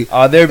 Cause like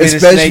oh, they're being a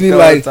snake especially the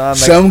like whole time. Like,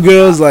 some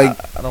girls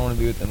like I don't want to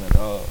be with them at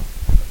all.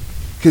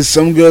 cause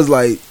some girls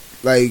like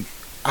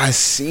I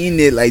seen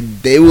it like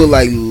they will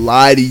like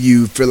lie to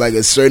you for like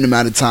a certain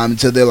amount of time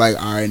until they're like,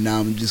 all right, now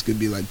I'm just gonna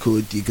be like cool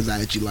with you because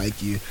I actually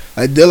like you.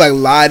 Like they'll like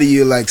lie to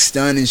you like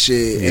stun and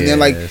shit, and then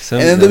like Yeah,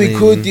 and then they'll be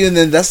cool with you, and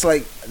then that's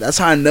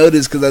how I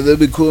noticed because like, they'll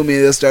be cool with me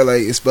and they'll start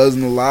like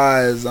exposing the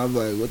lies. I'm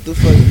like, what the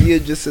fuck? You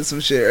had just said some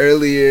shit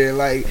earlier.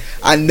 Like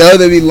I know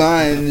they be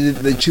lying.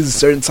 They choose a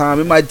certain time.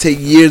 It might take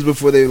years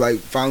before they like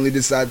finally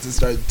decide to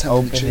start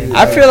telling the Opening truth.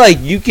 I feel like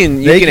you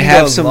can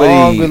have go somebody.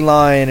 long with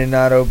lying and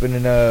not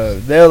opening up.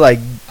 They're like,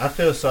 I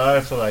feel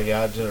sorry for like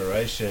y'all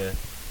generation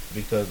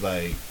because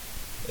like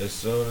as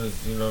soon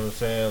as you know what I'm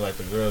saying, like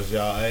the girls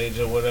y'all age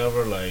or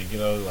whatever, like you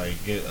know, like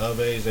get of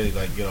age, they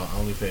like get on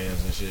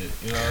OnlyFans and shit.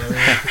 You know what I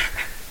mean?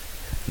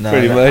 nah,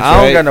 Pretty nah, much, I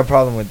don't right? got no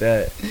problem with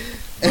that.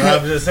 But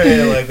I'm just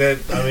saying, like that.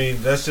 I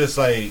mean, that's just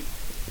like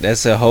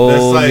That's a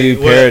whole like new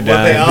what they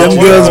paradigm. all Them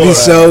work girls be for.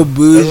 so that's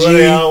where they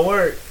bougie. all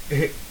work.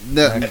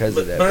 No, Because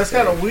of that. But it's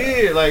kind of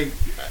weird. Like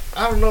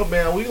I don't know,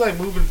 man. We like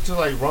moving to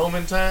like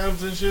Roman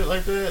times and shit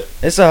like that.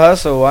 It's a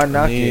hustle. Why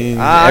knock mean, it?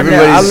 I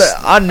everybody's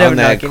never on knock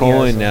that any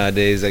coin hustle.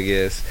 nowadays, I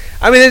guess.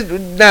 I mean,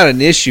 it's not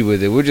an issue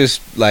with it. We're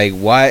just like,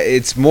 why?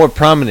 It's more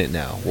prominent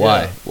now.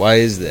 Why? Yeah. Why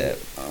is that?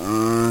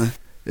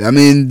 I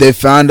mean, they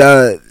found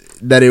out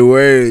that it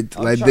worked.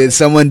 I'm Like, trying to-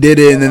 someone did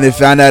it, and then they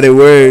found out it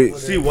worked.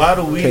 See, why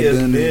do we Okay, as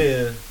then-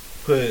 men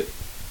put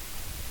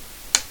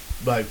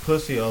like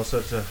pussy on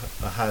such a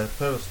high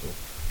pedestal?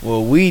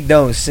 Well, we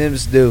don't.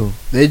 Sims do.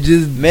 They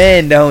just,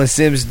 Men don't.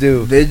 Sims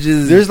do. they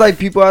just. There's like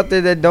people out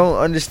there that don't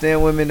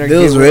understand women or they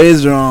was get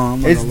raised wrong.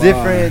 I'm not It's gonna lie.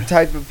 different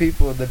type of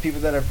people. The people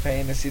that are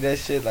paying to see that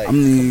shit, like, I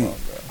mean, come on,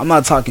 bro. I'm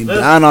not talking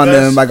That's- down on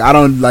that's- them. Like, I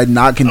don't like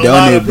not A lot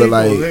condone it, of but people,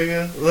 like,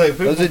 nigga. Like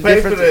people Those are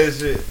pay for different that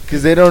shit.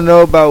 Because they don't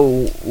know about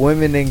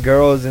women and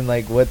girls and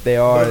like what they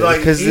are. But, like,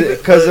 Because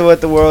even- of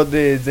what the world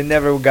is. They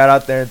never got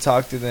out there and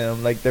talked to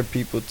them like they're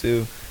people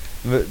too.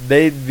 But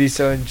they'd be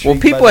so intrigued. Well,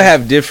 people by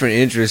have different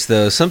interests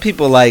though. Some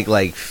people like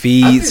I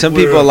feet. think Some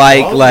we're people like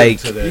evolving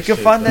to that You can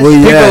shit, find though. that Well,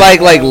 shit. yeah. people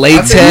like I think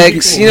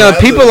latex. people You know, have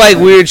people it. like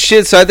weird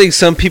shit. So I think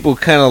some people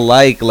kind of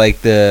like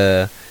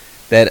the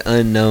that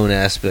unknown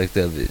aspect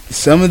of it.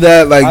 some of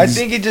that, like, I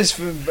think it just.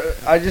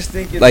 I just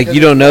think it's Like, 'cause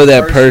you don't it's know more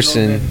that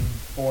personal person.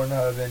 than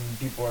Pornhub and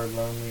people are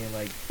lonely and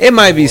like. It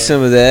might be bored.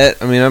 some of that.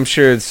 I mean, I'm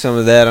sure it's some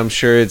of that. I'm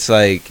sure it's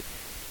like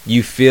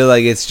you feel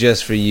like it's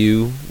just for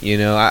you. You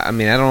know, I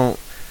mean, I don't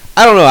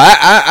know.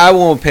 I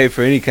won't pay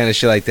for any kind of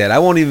shit like that. I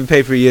won't even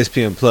pay for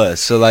ESPN Plus.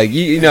 So like,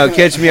 you know,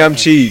 catch me, I'm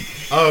cheap.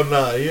 Oh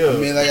nah, yeah. I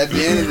mean, like, at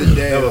the end of the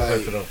day, Never like,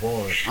 pay for no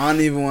porn. I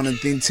don't even want to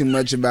think too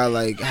much about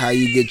like how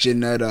you get your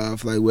nut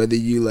off, like whether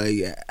you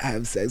like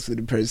have sex with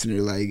a person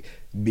or like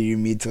beat your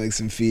meat to like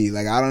some feet.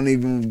 Like, I don't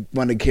even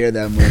want to care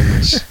that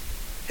much.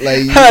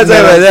 Like, you I was know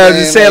talking what about that. I'm I'm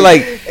just saying,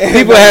 like,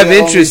 people have Like,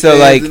 interest though. OnlyFans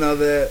Like, and all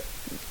that.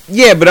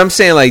 yeah, but I'm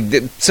saying like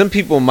some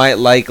people might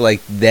like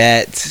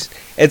that.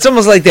 It's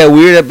almost like that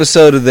weird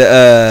episode of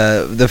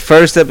the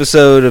first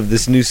episode of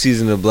this new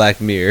season of Black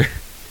Mirror.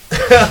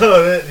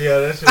 That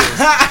shit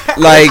was,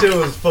 Like, that shit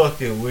was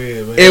fucking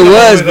weird, man. It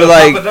was, With but, the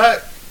like-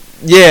 paparazzi-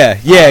 yeah,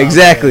 Oh,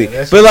 exactly. man,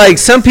 that shit But like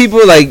was- some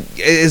people, like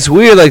it's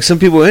weird. Like some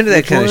people are into that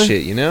Which kind of one?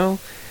 shit. You know,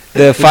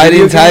 the fighting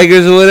video game?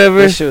 tigers or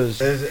whatever. That shit was.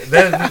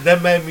 that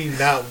made me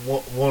not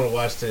want to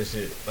watch that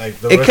shit. Like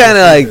the It rest kind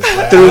of the like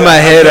season. threw my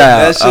head out.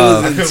 That shit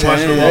was I couldn't watch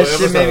the intense. whole That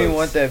shit made me episodes.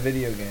 want that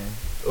video game.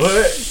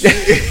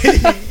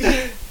 What?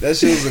 That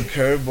shit was a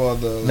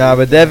curveball though. Nah,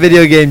 but that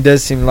video game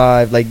does seem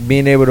live. Like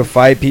being able to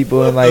fight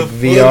people in like What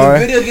the Well, VR.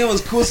 the video game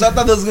was cool, so I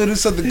thought they was gonna do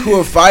something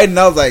cool, fighting.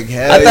 I was like,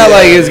 hell I thought yeah.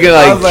 like it was gonna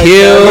I like was like,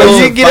 kill. yeah,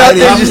 When you get out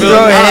there, fighting. just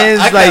throw hands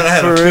I like kinda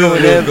had for a real, feeling it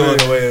was whatever. going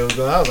the way it was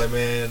going. I was like,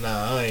 man,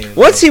 nah, I ain't.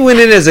 Once he went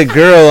in as a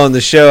girl on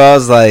the show, I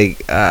was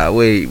like,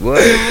 wait,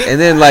 what? And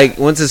then like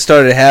once it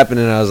started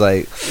happening, I was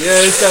like, Yeah,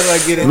 it started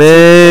like getting. it was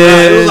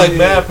man. like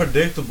mad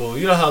predictable.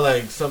 You know how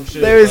like some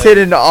shit. They was like,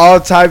 hitting all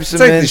types of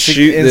It's like the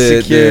shoot- the-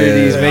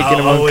 insecurities, the- making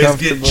them I always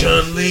uncomfortable. get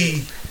Chun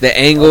Li. The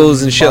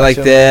angles and shit like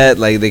Macho that,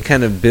 like they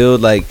kind of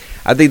build like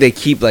I think they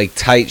keep like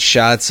tight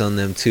shots on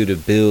them too to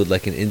build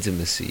like an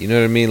intimacy. You know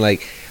what I mean?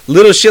 Like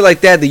little shit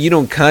like that you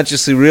don't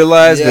consciously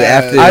realize, but Yeah.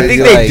 after I it's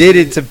think they like- did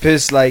it to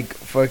piss like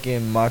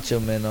fucking macho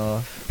men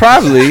off.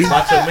 probably.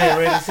 Macho Man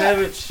Randy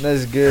Savage.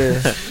 That's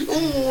good.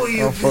 Oh, you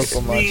Don't fuck pissed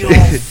with me Macho.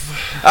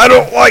 off. I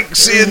don't like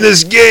seeing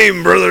this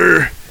game,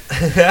 brother.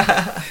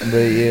 But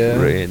yeah,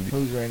 Randy.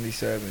 who's Randy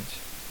Savage?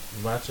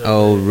 Macho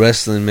Oh, Man.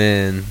 wrestling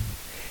man.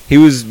 He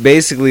was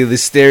basically the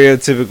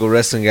stereotypical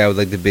wrestling guy with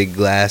like the big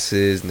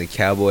glasses and the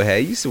cowboy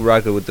hat. He used to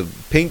rock it with the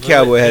pink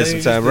cowboy hat And he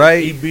used sometime, to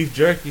right? Eat beef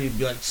jerky and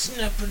be like,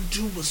 snap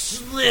into a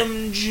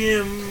Slim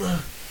Jim.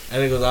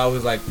 And he was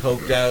always like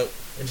coked out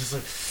and just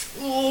like,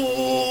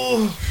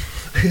 oh.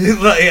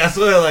 Like, I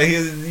swear, like he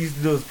used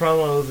to do his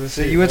promos and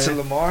So shit. you went to man.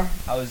 Lamar?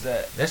 How was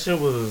that? That shit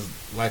was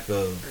like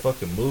a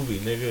fucking movie,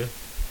 nigga.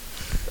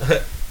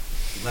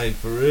 Like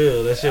for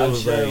real, that shit I'm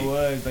was sure like. it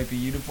was like the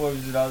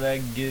uniforms and all that.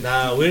 Get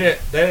Nah, we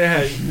didn't. They didn't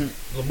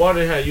have. Lamar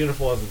didn't have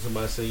uniforms until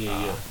my senior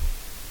year.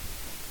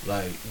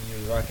 Like, You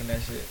was rocking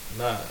that shit.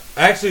 nah.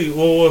 Actually,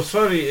 well, what's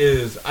funny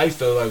is I used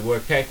to like wear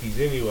khakis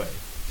anyway.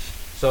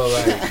 So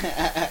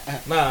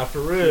like, nah, for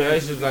real, I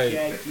used to like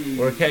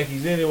wear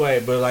khakis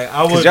anyway. But like,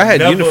 I Because would y'all had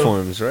never,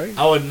 uniforms, right?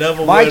 I would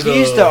never. Mike wear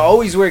used to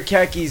always wear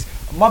khakis.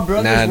 My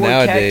brothers Nah, wore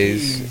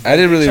nowadays. khakis. I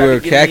didn't really They tried wear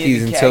to get me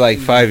khakis into until like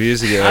khakis. 5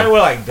 years I didn't ago.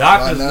 wear like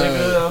doctors, Why not?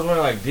 nigga. I was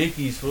wearing like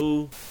Dickies,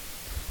 fool.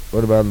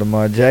 What about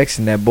Lamar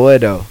Jackson? That boy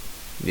though.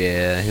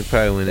 Yeah, he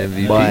probably went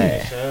MVP.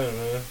 Boy. Shine,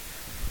 man.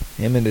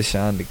 Him and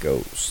Deshaun the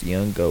goats,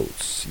 young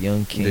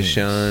kings.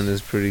 Deshaun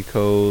is pretty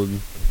cold.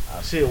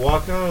 Ah, shit,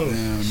 walk on.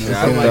 Damn, Shit, no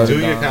I I'm would've like done it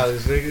junior now.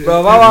 college, nigga. Bro,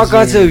 if I walk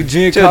onto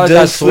junior Till college, I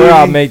Dust swear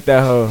I'll Flutie. make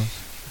that hoe.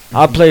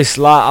 I'll play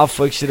slot. I'll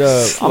fuck shit up.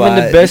 I'm in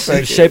the Slot, best fuck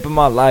it. shape of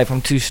my life.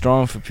 I'm too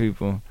strong for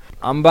people.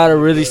 I'm about to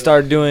really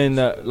start doing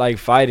like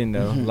fighting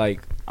though.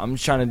 Like I'm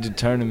trying to do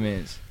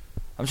tournaments.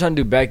 I'm trying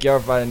to do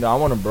backyard fighting though. I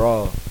want to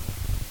brawl.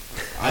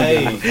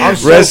 Hey, I'm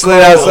so Wrestling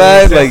cold.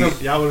 outside, Y'all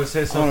like- y'all would have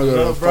said I wanna something go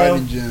to a else, bro?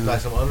 fighting gym.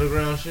 Like some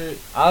underground shit,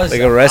 I was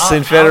Like a wrestling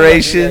I wanna do that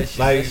federation? shit.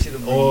 like That shit'll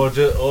be-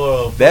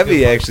 or That'd be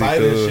fucking, like, actually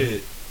fighting cool.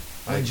 Shit.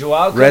 when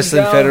Joao comes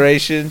Wrestling down,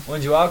 Federation.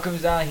 When Joao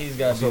comes down, he's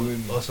got to be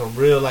with me. Or some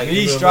real like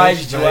Me, MMA Stripes,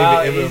 shit, Joao,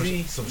 not even MMA,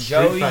 Izzy, some street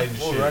Joey, fighting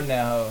we'll shit. run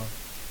that hoe.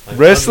 Like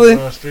Wrestling?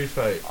 underground street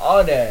fight,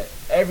 All that,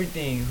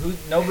 everything.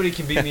 Nobody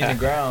can beat me in the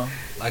ground.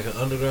 like an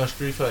underground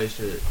street fight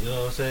shit. You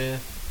know what I'm saying?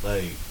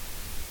 Like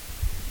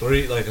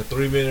a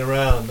 3 minute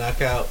round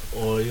knockout,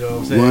 or you know what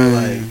I'm saying?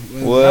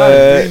 Like What? Not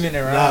a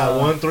 3-minute round. nah,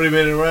 1 3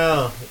 minute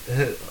round.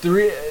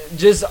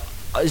 Just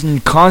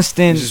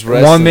constant Just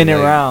wrestling, 1 minute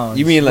like- rounds.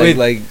 You mean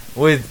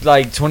with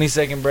like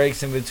 20-second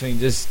breaks in between,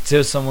 just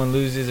till someone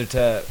loses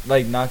or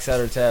knocks out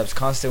or taps.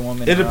 Constant 1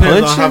 minute. It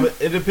depends on Punching?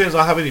 it depends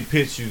on how many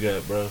pits you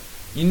got, bro.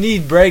 You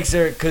need breaks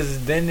there,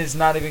 because then it's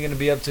not even gonna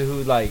be up to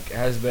who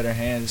has better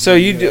hands. So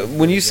you do,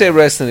 when you say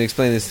wrestling,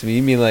 explain this to me.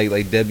 You mean like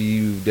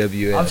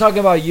WWF? I'm talking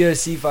about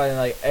UFC fighting.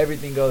 Like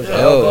everything goes. Yeah,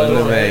 Oh,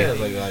 elbow,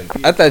 MMA.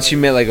 Like, I thought you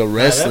meant like a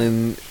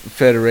wrestling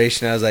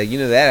federation. I was like,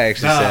 that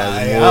actually nah, sounds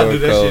hey, more I'll do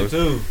that cold. shit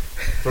too.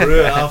 For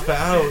real,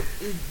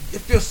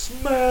 if you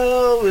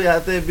smell me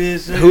out there,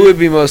 bitch. Who would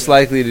be most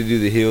likely to do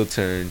the heel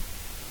turn?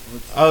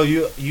 Oh,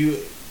 you,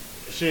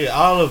 shit,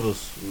 all of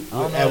us.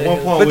 I don't know At the one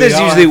heel- point, But we there's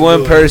all usually have to one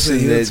do it. person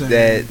heel that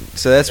turn.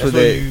 so that's That's what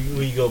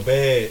when you go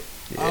bad.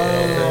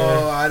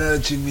 Oh, I know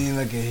what you mean,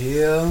 like a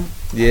heel.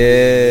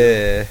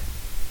 yeah.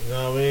 You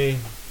know what I mean?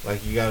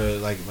 Like you gotta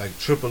like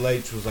Triple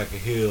H was like a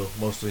heel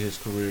most of his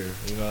career.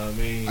 You know what I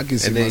mean? I can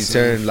see And then he myself.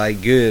 turned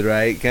like good,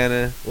 right? Kind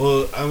of.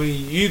 Well, I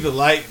mean, you either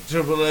like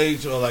Triple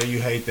H or like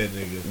you hate that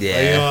nigga. Yeah.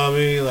 Like, you know what I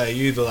mean? Like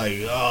you either like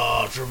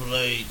Triple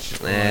H.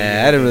 or, Nah, like, you I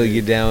hate didn't that really nigga.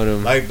 get down with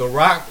him. Like The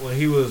Rock when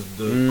he was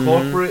the Mhm.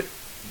 corporate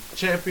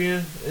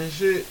champion and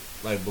shit.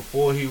 Like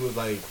before he was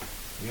like,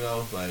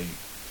 like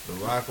The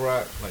Rock,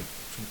 like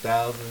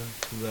 2000,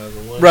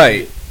 2001.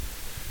 Right. shit,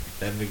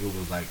 that nigga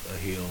was like a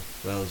heel.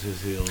 That was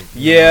his heel.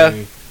 You Yeah. know what I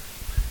mean?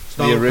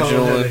 Stone original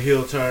Cold had one. a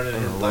heel turn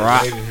and Rock.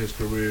 like late in his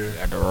career.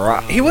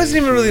 He wasn't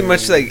even really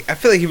much like. I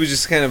feel like he was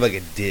just kind of like a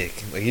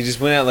dick. Like he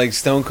just went out like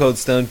Stone Cold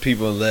stunned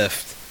people and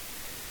left.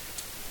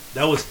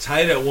 That was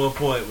tight at one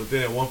point, but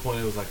then at one point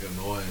it was like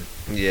annoying.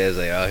 Yeah, it's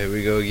like, oh, here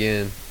we go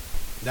again.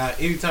 Now,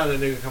 anytime that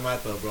nigga come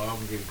out though, bro, I'm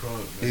getting crunk.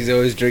 Man. He's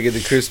always drinking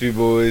the Crispy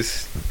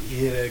Boys. You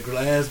hear that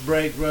glass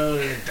break, bro?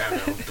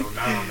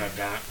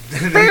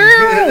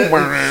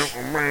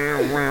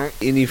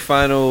 Any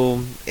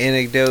final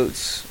anecdotes,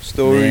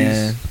 stories?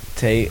 Man,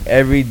 take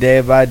every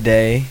day by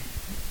day.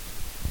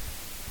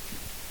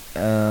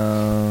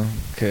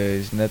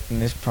 Cause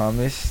nothing is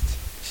promised.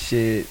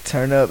 Shit,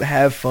 turn up,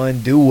 have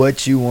fun, do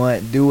what you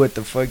want, do what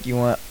the fuck you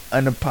want,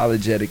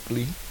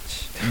 unapologetically.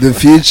 The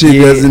future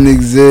Yeah. doesn't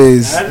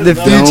exist. The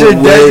Don't future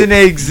wait- doesn't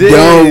exist.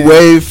 Don't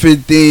wait for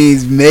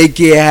things. Make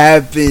it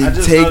happen. I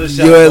just Take noticed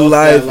y'all your both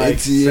life got, like,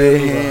 into your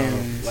sandals on,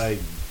 hands.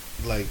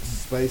 like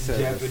space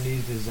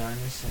Japanese designer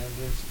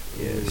sandals.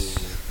 Yes.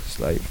 It's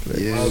like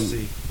Yeah.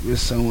 Aussie. We're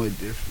somewhat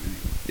different.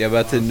 Yeah,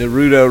 about to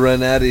Naruto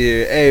run out of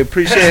here. Hey,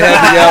 appreciate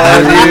having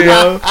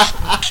y'all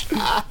out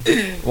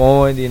here.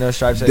 one,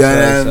 Stripes Done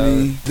at XO.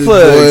 me. The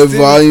Plugs, Boy dude.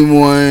 Volume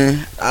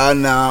 1. Out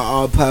now,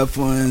 all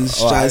platforms.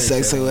 Oh, I Stripes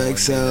didn't say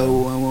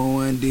XOXO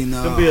 111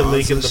 Dino. There'll be a all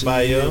link in the social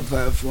bio. media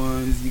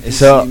platforms. You can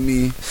So- see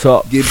me.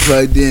 So Get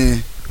plugged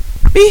in.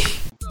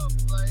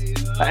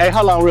 Hey,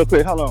 hold on real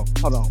quick. Hold on.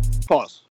 Pause.